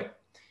anti-Semite.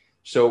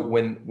 So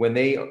when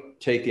they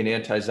take an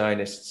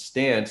anti-Zionist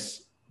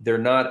stance, they're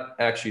not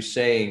actually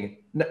saying,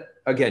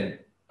 again,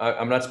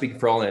 I'm not speaking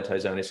for all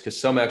anti-Zionists, because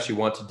some actually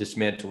want to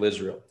dismantle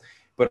Israel,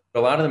 but a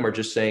lot of them are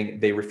just saying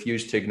they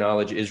refuse to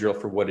acknowledge Israel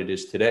for what it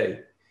is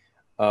today.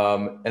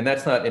 And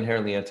that's not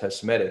inherently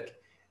anti-Semitic.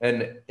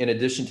 And in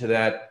addition to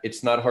that,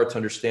 it's not hard to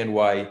understand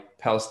why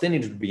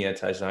Palestinians would be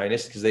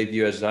anti-Zionist, because they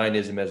view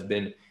Zionism as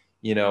been,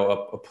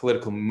 a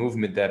political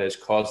movement that has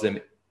caused them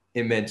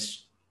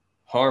immense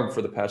harm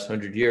for the past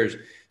 100 years.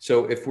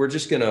 So if we're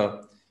just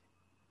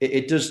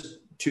it does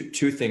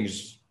two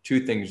things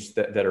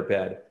that are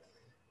bad.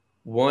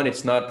 One,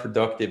 it's not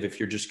productive if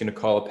you're just going to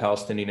call a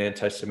Palestinian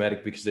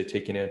anti-Semitic because they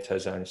take an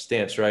anti-Zionist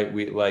stance, right?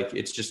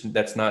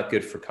 That's not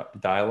good for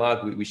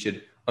dialogue. We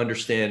should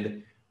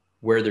understand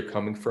where they're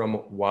coming from,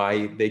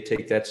 why they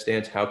take that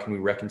stance, how can we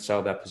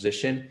reconcile that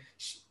position.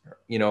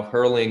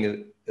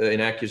 Hurling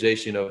an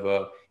accusation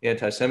of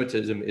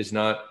anti-Semitism is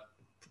not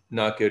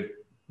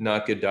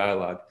good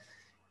dialogue.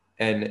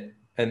 And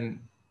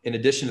in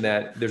addition to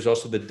that, there's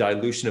also the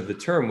dilution of the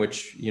term,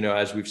 which,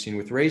 as we've seen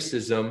with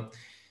racism,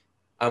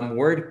 I'm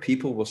worried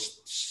people will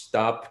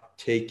stop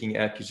taking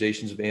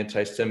accusations of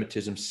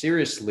anti-Semitism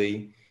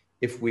seriously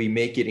if we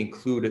make it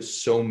include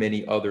so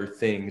many other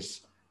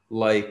things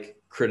like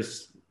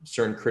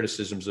certain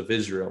criticisms of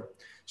Israel.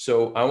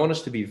 So I want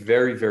us to be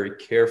very, very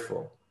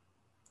careful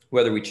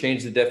whether we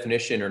change the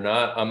definition or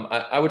not.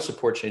 I would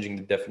support changing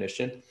the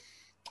definition.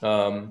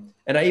 And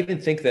I even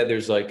think that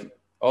there's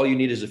all you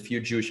need is a few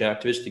Jewish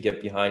activists to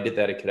get behind it,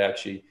 that it could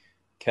actually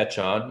catch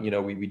on.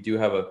 We do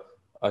have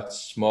a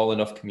small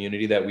enough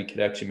community that we could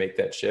actually make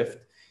that shift.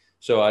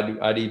 So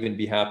I'd even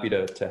be happy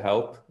to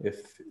help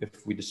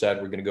if we decide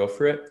we're going to go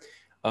for it.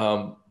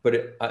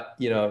 But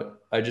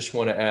I just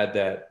want to add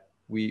that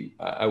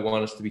I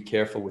want us to be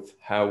careful with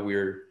how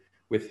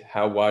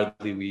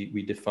widely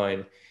we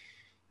define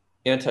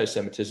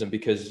anti-Semitism,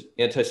 because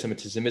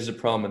anti-Semitism is a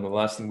problem, and the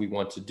last thing we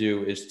want to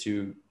do is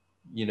to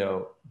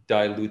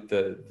dilute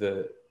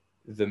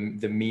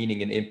the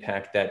meaning and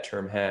impact that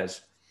term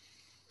has.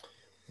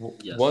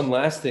 Yes. One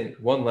last thing,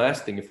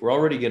 if we're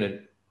already going to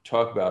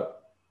talk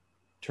about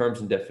terms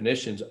and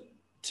definitions,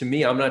 to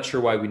me, I'm not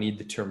sure why we need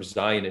the term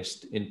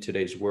Zionist in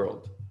today's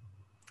world.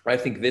 I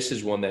think this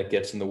is one that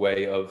gets in the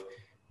way of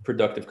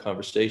productive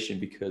conversation,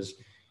 because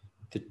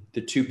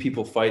the two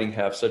people fighting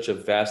have such a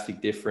vastly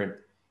different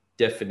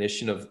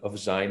definition of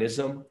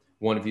Zionism.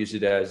 One views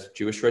it as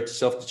Jewish right to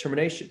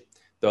self-determination.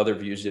 The other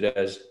views it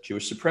as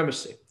Jewish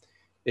supremacy.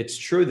 It's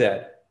true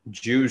that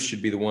Jews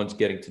should be the ones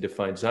getting to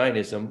define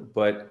Zionism,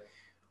 but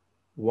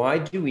why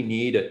do we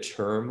need a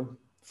term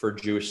for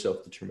Jewish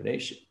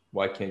self-determination?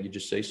 Why can't you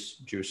just say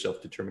Jewish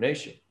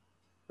self-determination,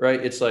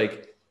 right? It's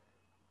like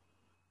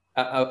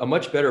a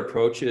much better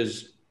approach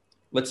is,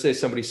 let's say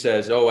somebody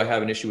says, oh, I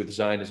have an issue with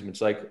Zionism.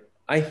 It's like,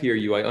 I hear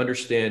you. I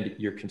understand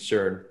your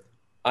concern.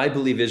 I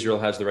believe Israel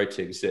has the right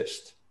to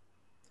exist.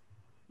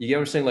 You get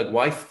what I'm saying? Like,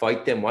 why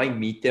fight them? Why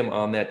meet them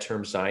on that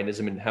term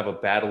Zionism and have a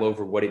battle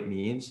over what it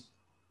means?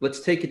 Let's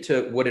take it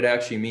to what it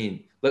actually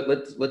means.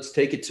 Let's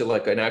take it to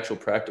like an actual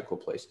practical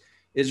place.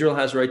 Israel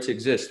has a right to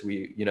exist.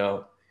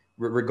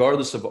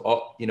 Regardless of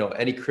all,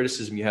 any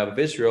criticism you have of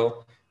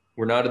Israel,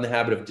 we're not in the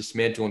habit of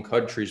dismantling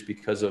countries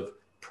because of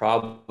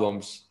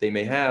problems they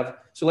may have.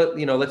 So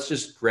let's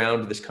just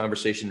ground this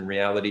conversation in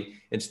reality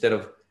instead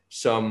of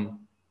some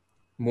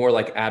more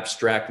like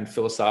abstract and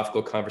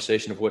philosophical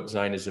conversation of what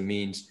Zionism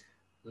means.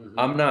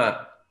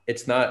 Mm-hmm.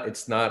 It's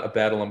not a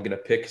battle I'm going to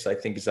pick, because I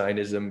think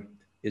Zionism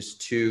is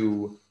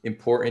too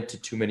important to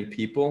too many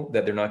people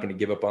that they're not going to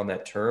give up on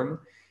that term.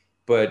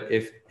 But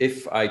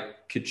if I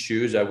could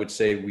choose, I would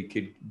say we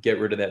could get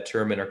rid of that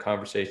term and our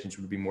conversations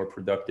would be more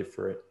productive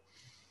for it.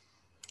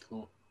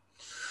 Cool.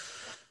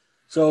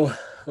 So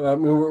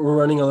we're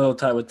running a little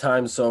tight with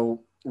time.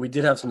 So we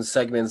did have some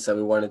segments that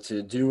we wanted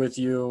to do with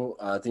you.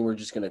 I think we're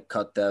just going to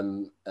cut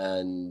them,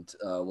 and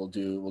we'll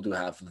do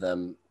half of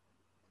them.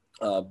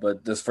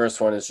 But this first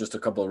one is just a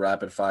couple of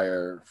rapid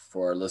fire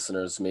for our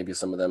listeners. Maybe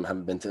some of them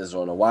haven't been to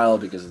Israel in a while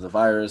because of the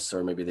virus,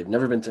 or maybe they've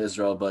never been to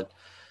Israel. But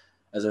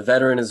as a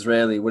veteran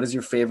Israeli, what is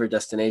your favorite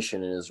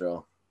destination in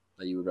Israel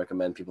that you would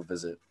recommend people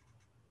visit?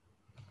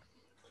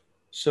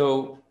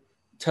 So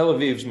Tel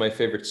Aviv is my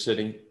favorite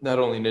city, not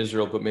only in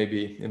Israel, but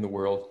maybe in the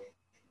world.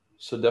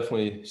 So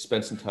definitely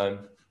spend some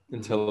time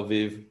in Tel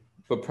Aviv,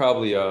 but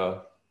probably in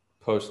a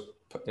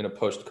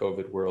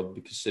post-COVID world,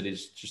 because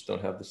cities just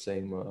don't have the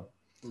same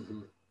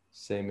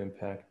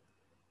impact.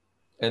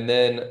 And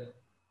then,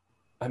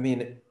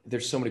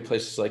 there's so many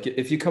places. Like,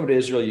 if you come to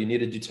Israel, you need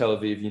to do Tel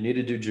Aviv, you need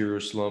to do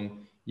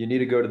Jerusalem, you need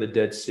to go to the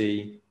Dead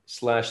Sea /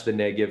 the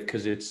Negev,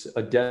 because it's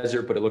a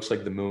desert, but it looks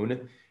like the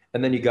moon.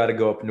 And then you got to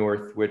go up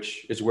north,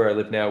 which is where I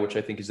live now, which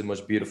I think is the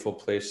most beautiful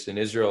place in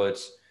Israel.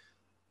 It's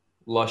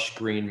lush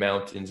green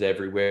mountains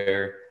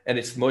everywhere. And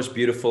it's most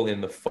beautiful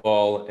in the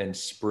fall and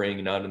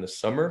spring, not in the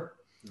summer.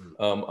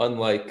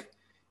 Unlike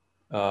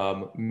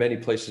many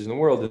places in the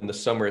world, in the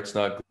summer it's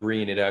not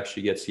green, it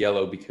actually gets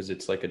yellow because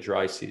it's like a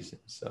dry season.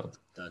 So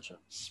gotcha.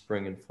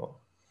 Spring and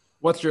fall.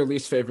 What's your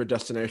least favorite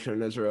destination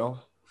in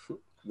Israel?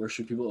 Where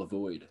should people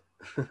avoid?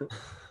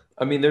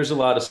 There's a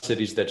lot of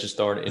cities that just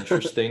aren't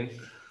interesting.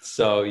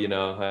 So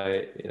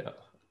I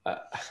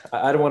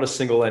don't want to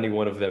single any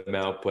one of them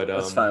out, but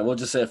that's fine. We'll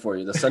just say it for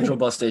you. The central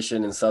bus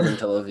station in southern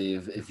Tel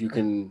Aviv, if you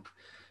can.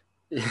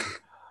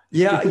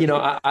 Yeah,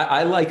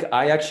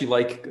 I actually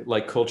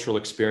like cultural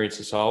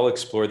experiences, so I'll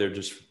explore there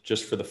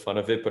just for the fun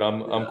of it. But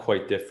I'm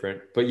quite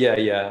different. But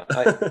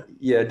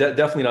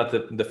definitely not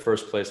the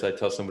first place I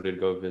tell somebody to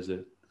go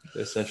visit.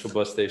 The central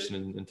bus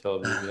station in Tel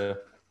Aviv. Yeah,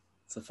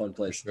 it's a fun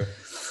place. Sure.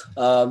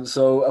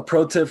 So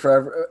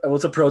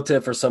what's a pro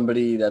tip for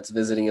somebody that's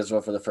visiting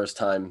Israel for the first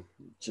time?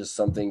 Just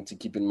something to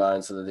keep in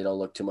mind so that they don't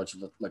look too much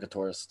like a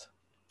tourist.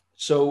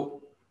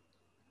 So,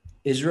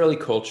 Israeli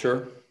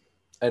culture,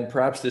 and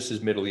perhaps this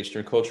is Middle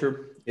Eastern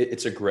culture,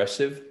 it's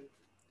aggressive.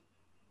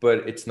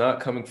 but it's not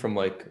coming from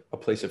like a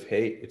place of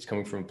hate. It's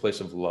coming from a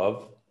place of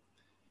love.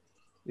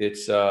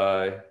 It's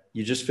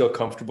you just feel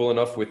comfortable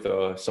enough with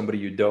somebody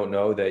you don't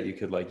know that you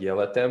could like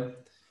yell at them,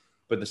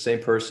 but the same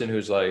person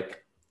who's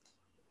like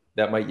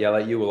that might yell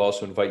at you will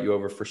also invite you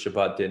over for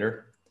Shabbat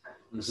dinner.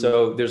 Mm-hmm.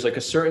 So there's like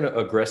a certain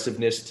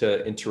aggressiveness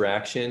to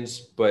interactions,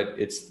 but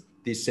it's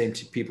these same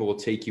people will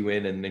take you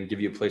in and then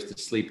give you a place to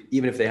sleep,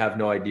 even if they have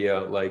no idea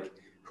like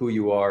who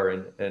you are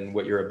and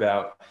what you're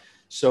about.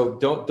 So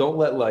don't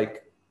let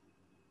like,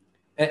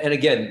 and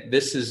again,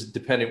 this is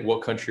dependent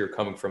what country you're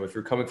coming from. If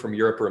you're coming from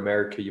Europe or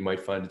America, you might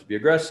find it to be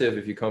aggressive.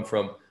 If you come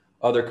from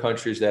other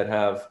countries that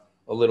have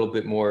a little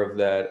bit more of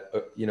that,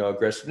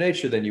 aggressive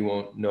nature, then you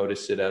won't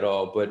notice it at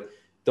all. But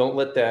don't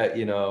let that,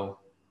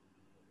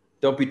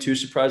 don't be too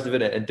surprised of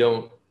it, and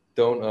don't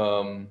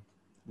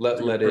let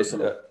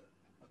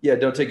it.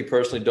 Don't take it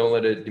personally. Don't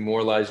let it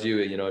demoralize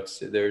you.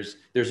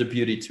 There's a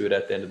beauty to it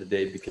at the end of the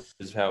day because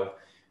of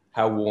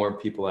how warm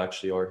people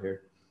actually are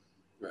here.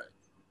 Right.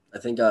 I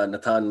think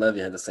Natan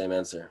Levy had the same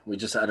answer.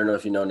 I don't know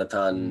if you know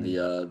Natan,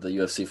 the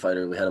UFC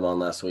fighter. We had him on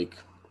last week.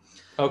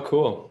 Oh,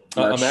 cool.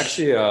 I'm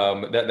actually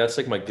that's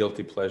like my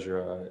guilty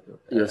pleasure.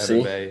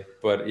 UFC, MMA.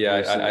 But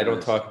yeah, UFC, I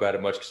don't talk about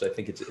it much because I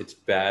think it's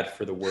bad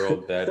for the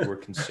world that we're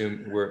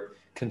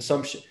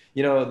consumption.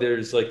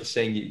 There's like the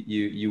saying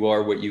you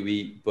are what you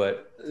eat,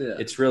 but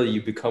it's really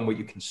you become what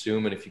you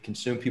consume. And if you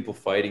consume people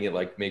fighting, it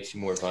like makes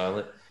you more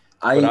violent.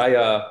 I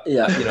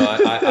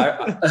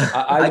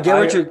get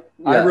what you're.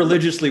 I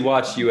religiously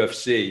watch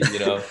UFC.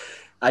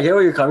 I get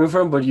where you're coming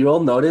from, but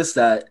you'll notice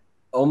that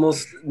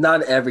almost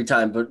not every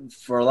time, but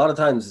for a lot of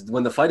times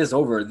when the fight is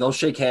over, they'll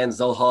shake hands,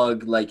 they'll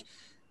hug. Like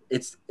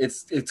it's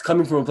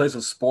coming from a place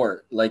of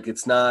sport. Like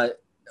it's not.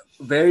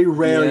 Very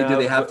rarely do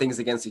they have things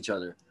against each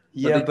other.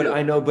 But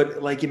I know.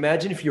 But like,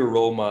 imagine if your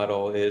role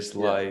model is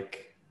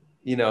like,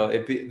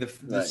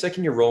 the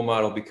second your role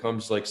model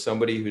becomes like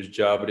somebody whose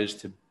job it is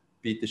to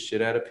beat the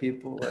shit out of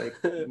people, like,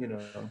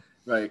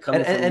 right.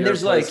 Coming from and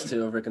there's like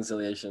to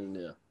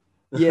reconciliation.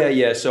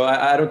 Yeah. So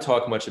I don't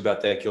talk much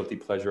about that guilty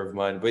pleasure of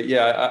mine, but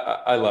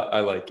I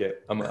like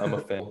it. I'm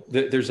a fan.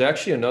 There's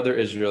actually another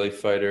Israeli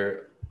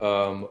fighter,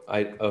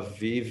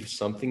 Aviv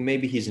something.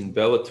 Maybe he's in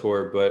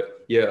Bellator,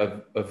 but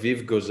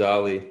Aviv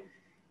Gozali.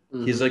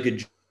 Mm-hmm. He's like a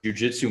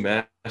jiu-jitsu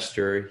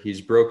master. He's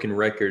broken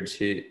records.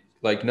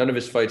 None of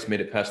his fights made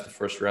it past the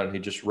first round. He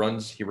just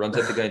runs at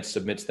the guy and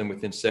submits them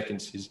within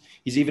seconds.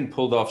 He's even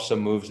pulled off some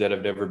moves that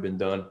have never been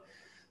done.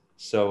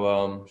 So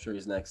I'm sure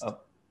he's next.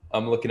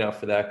 I'm looking out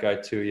for that guy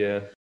too.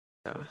 Yeah.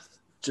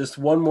 Just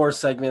one more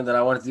segment that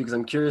I wanted to do because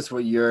I'm curious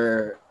what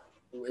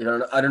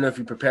I don't know if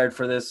you prepared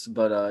for this,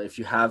 but if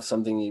you have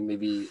something,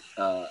 maybe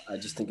I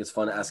just think it's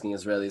fun asking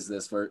Israelis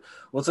this.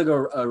 What's like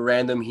a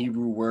random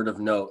Hebrew word of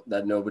note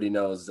that nobody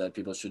knows that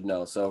people should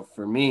know? So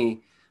for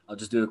me, I'll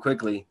just do it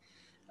quickly.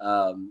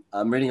 I'm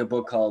reading a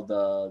book called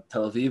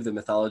Tel Aviv, The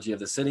Mythology of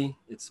the City.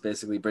 It's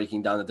basically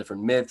breaking down the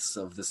different myths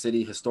of the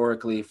city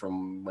historically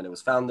from when it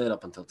was founded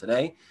up until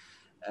today.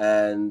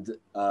 And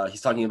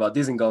he's talking about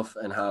Dizengoff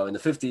and how in the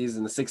 50s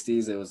and the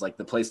 60s, it was like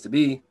the place to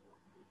be.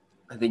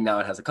 I think now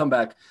it has a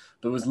comeback,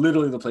 but it was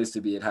literally the place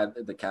to be. It had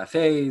the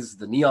cafes,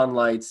 the neon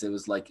lights. It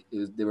was like,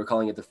 they were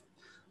calling it the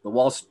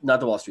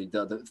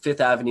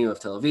Fifth Avenue of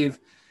Tel Aviv.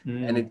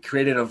 And it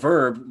created a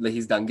verb,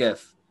 lehiz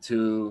dangef,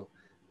 to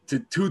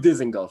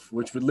Dizengoff,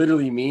 which would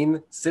literally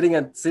mean sitting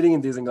in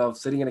Dizengoff,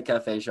 sitting in a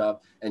cafe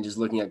shop and just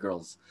looking at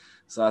girls.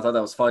 So I thought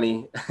that was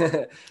funny.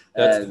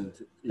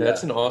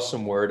 That's an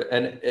awesome word.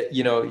 And,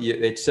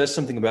 it says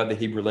something about the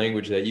Hebrew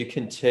language that you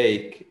can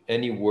take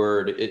any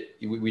word.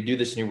 We do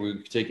this, and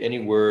we take any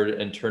word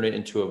and turn it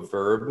into a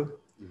verb.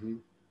 Mm-hmm.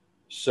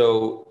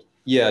 So,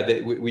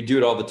 we do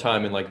it all the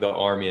time in like the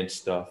army and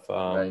stuff.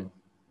 Right.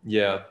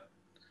 Yeah.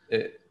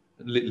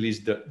 Liz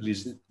Dangef,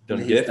 is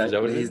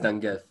that what it is?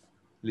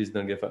 Liz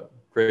Dangef.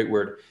 Great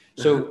word.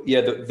 So,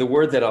 the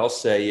word that I'll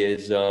say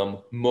is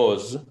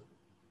moz.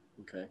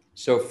 Okay.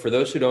 So for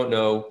those who don't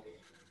know,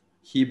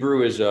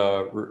 Hebrew is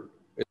a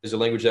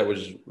language that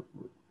was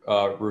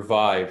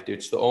revived.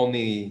 It's the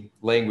only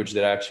language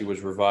that actually was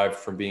revived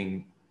from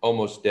being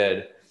almost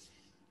dead.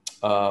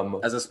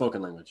 As a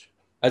spoken language.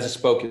 As a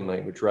spoken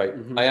language, right.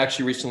 Mm-hmm. I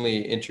actually recently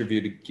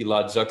interviewed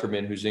Gilad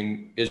Zuckerman, who's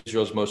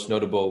Israel's most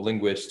notable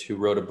linguist, who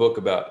wrote a book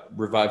about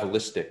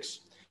revivalistics.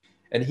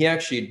 And he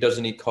actually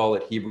doesn't call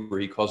it Hebrew,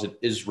 he calls it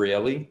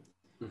Israeli,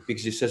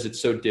 because he says it's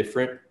so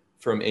different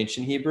from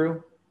ancient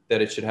Hebrew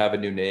that it should have a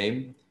new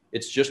name.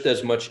 It's just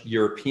as much has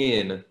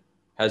European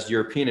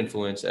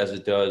influence as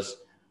it does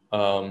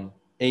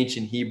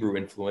ancient Hebrew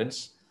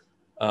influence.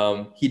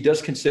 He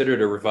does consider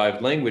it a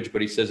revived language,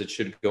 but he says it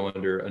should go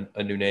under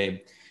a new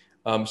name.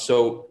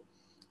 So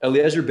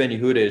Eliezer Ben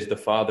Yehuda is the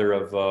father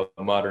of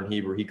modern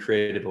Hebrew. He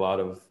created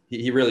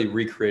he really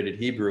recreated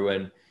Hebrew,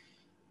 and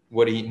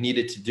what he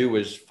needed to do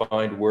was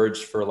find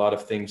words for a lot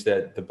of things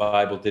that the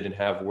Bible didn't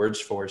have words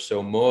for.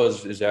 So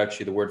moz is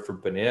actually the word for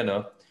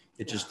banana.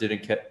 It just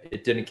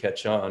didn't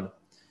catch on.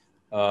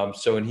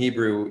 So in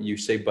Hebrew, you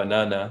say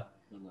banana,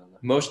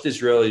 most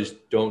Israelis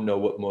don't know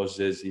what Mos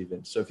is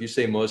even. So if you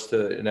say Mos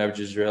to an average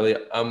Israeli,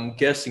 I'm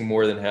guessing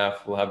more than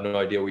half will have no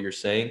idea what you're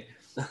saying.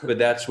 But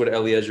that's what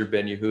Eliezer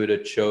Ben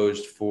Yehuda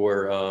chose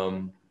for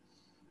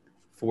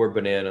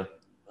banana.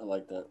 I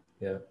like that.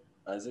 Yeah.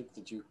 Isaac,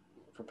 did you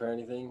prepare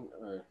anything?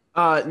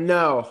 Or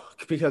No,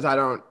 because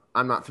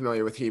I'm not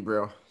familiar with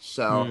Hebrew.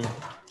 So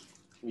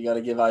we got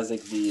to give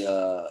Isaac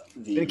the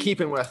in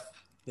keeping with,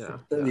 the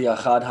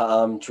Achad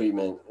Ha'am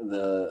treatment,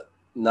 the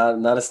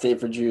not a state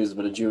for Jews,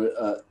 but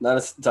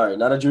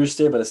not a Jewish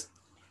state, but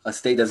a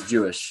state that's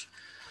Jewish.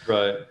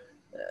 Right.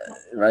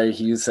 Right.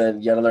 He said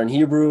you got to learn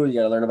Hebrew, you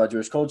got to learn about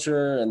Jewish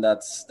culture, and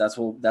that's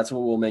what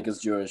will make us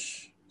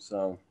Jewish.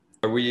 So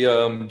are we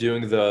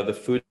doing the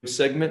food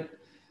segment?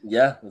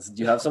 Yeah. Do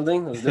you have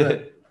something? Let's do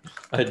it.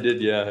 I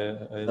did, yeah.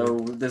 So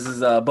this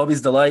is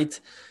Bubby's Delight,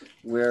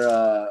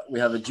 where we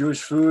have a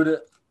Jewish food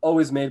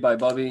always made by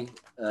Bubby.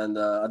 And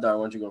Adar,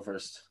 why don't you go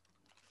first?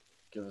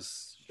 Give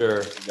us sure.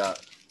 What you got.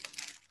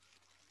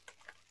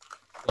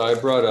 So I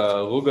brought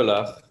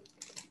rugelach.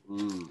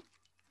 All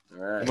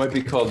right. It might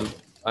be called,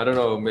 I don't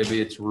know,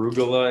 maybe it's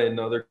rugula in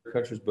other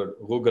countries, but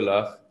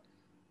rugelach.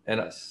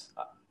 And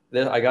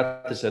I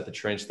got this at the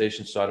train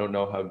station, so I don't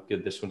know how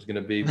good this one's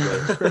gonna be,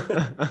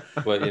 but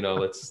but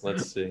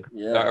let's see.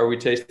 Yeah. Are we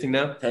tasting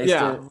now? Taste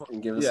it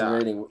and give us a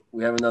rating.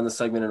 We haven't done this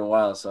segment in a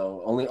while,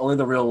 so only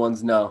the real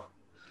ones know.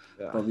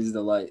 Yeah. Bubby's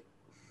Delight.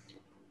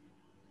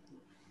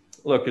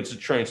 Look, it's a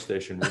train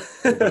station.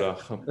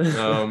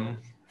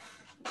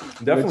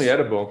 Definitely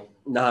edible.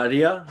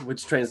 Nahariya?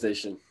 Which train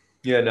station?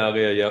 Yeah,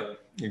 Nahariya. Yep,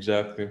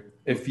 exactly.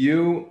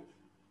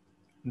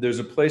 There's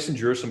a place in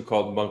Jerusalem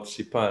called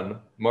Marzipan.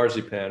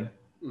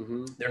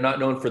 Mm-hmm. They're not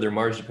known for their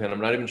marzipan. I'm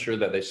not even sure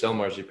that they sell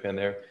marzipan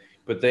there,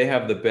 but they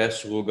have the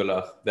best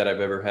rugelach that I've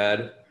ever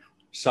had.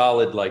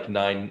 Solid, like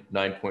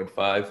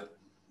 9.5.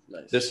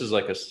 Nice. This is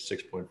like a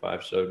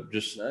 6.5. So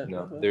just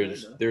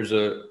there's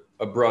a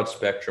broad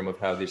spectrum of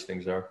how these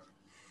things are.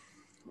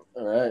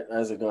 All right,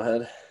 Isaac, go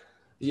ahead.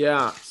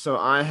 Yeah, so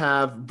I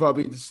have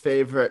Bubby's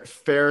favorite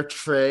fair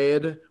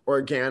trade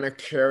organic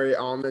cherry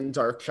almond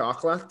dark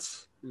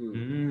chocolate.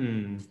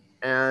 And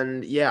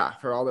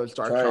for all those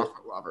dark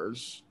chocolate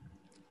lovers.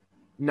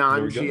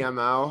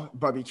 Non-GMO.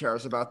 Bubby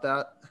cares about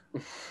that.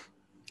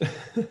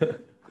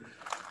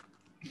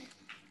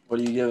 What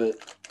do you give it?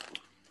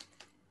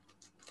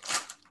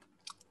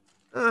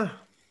 4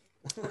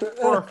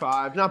 or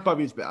 5. Not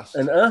Bubby's best.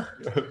 And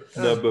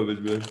not Bubby's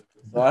best.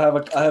 So I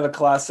have a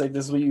classic.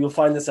 This week you'll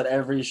find this at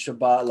every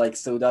Shabbat, like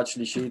Seudat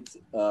Shlishit.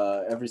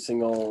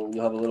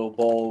 You'll have a little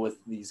bowl with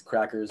these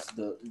crackers.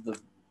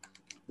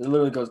 It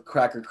literally goes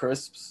cracker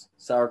crisps,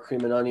 sour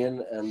cream and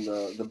onion, and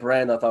the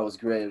brand I thought was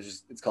great.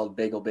 It's called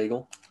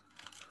Bagel.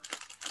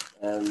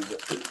 And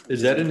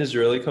is that an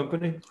Israeli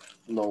company?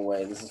 No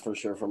way. This is for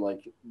sure from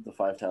like the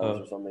Five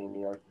Towns or something in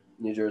New York,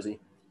 New Jersey.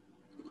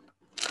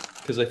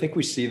 Because I think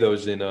we see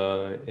those in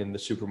the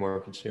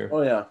supermarkets here.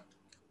 Oh yeah.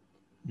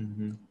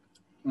 Mm-hmm.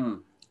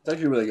 It's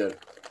actually really good.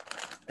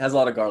 It has a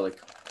lot of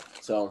garlic,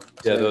 so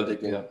give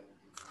it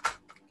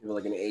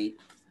like an 8.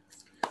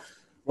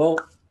 Well,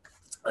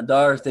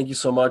 Adar, thank you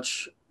so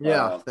much.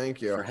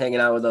 Thank you for hanging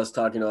out with us,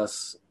 talking to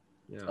us.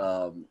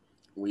 Yeah.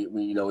 We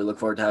look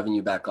forward to having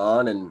you back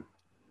on and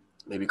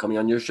maybe coming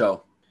on your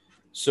show.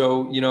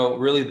 So,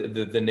 really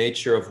the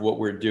nature of what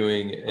we're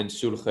doing in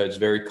Sulcha is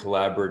very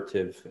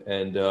collaborative.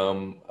 And,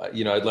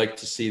 I'd like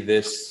to see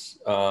this,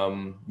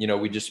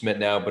 we just met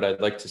now, but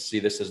I'd like to see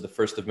this as the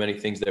first of many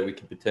things that we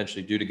can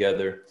potentially do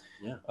together.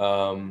 Yeah.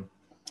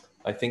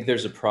 I think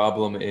there's a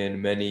problem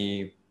in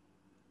many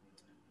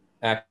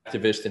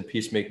activist and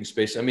peacemaking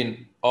space. I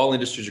mean, all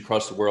industries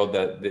across the world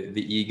that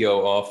the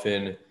ego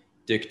often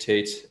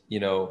dictates,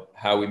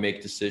 how we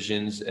make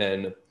decisions.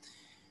 And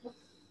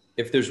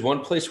if there's one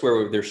place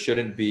where there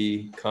shouldn't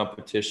be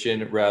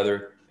competition,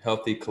 rather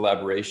healthy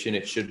collaboration,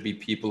 it should be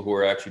people who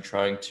are actually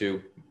trying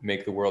to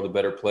make the world a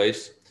better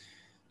place.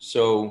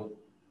 So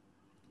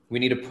we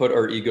need to put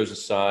our egos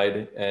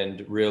aside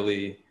and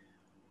really,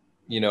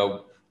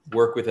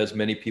 work with as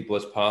many people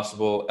as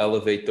possible,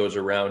 elevate those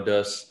around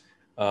us.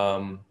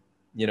 At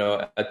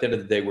the end of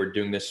the day, if we're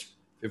doing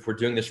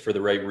this for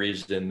the right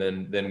reason,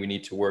 then we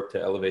need to work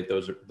to elevate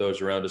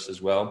those around us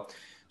as well.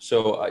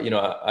 So,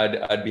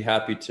 I'd be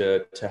happy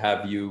to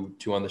have you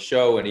two on the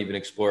show and even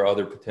explore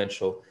other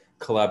potential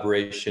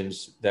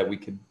collaborations that we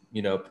could,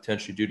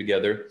 potentially do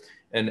together.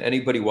 And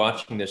anybody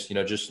watching this,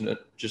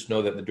 just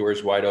know that the door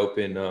is wide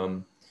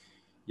open.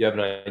 You have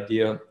an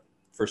idea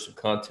for some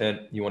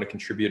content, you want to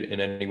contribute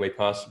in any way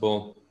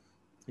possible,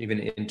 even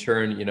in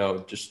turn,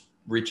 just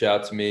reach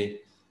out to me,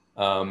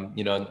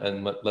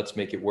 and let's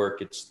make it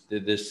work.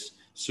 This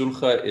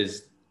Sulcha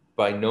is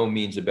by no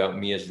means about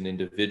me as an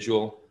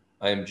individual.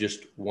 I am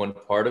just one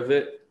part of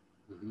it.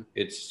 Mm-hmm.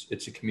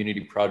 It's a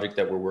community project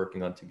that we're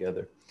working on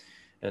together.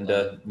 And,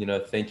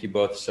 thank you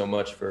both so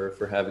much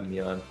for having me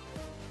on.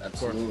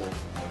 Absolutely.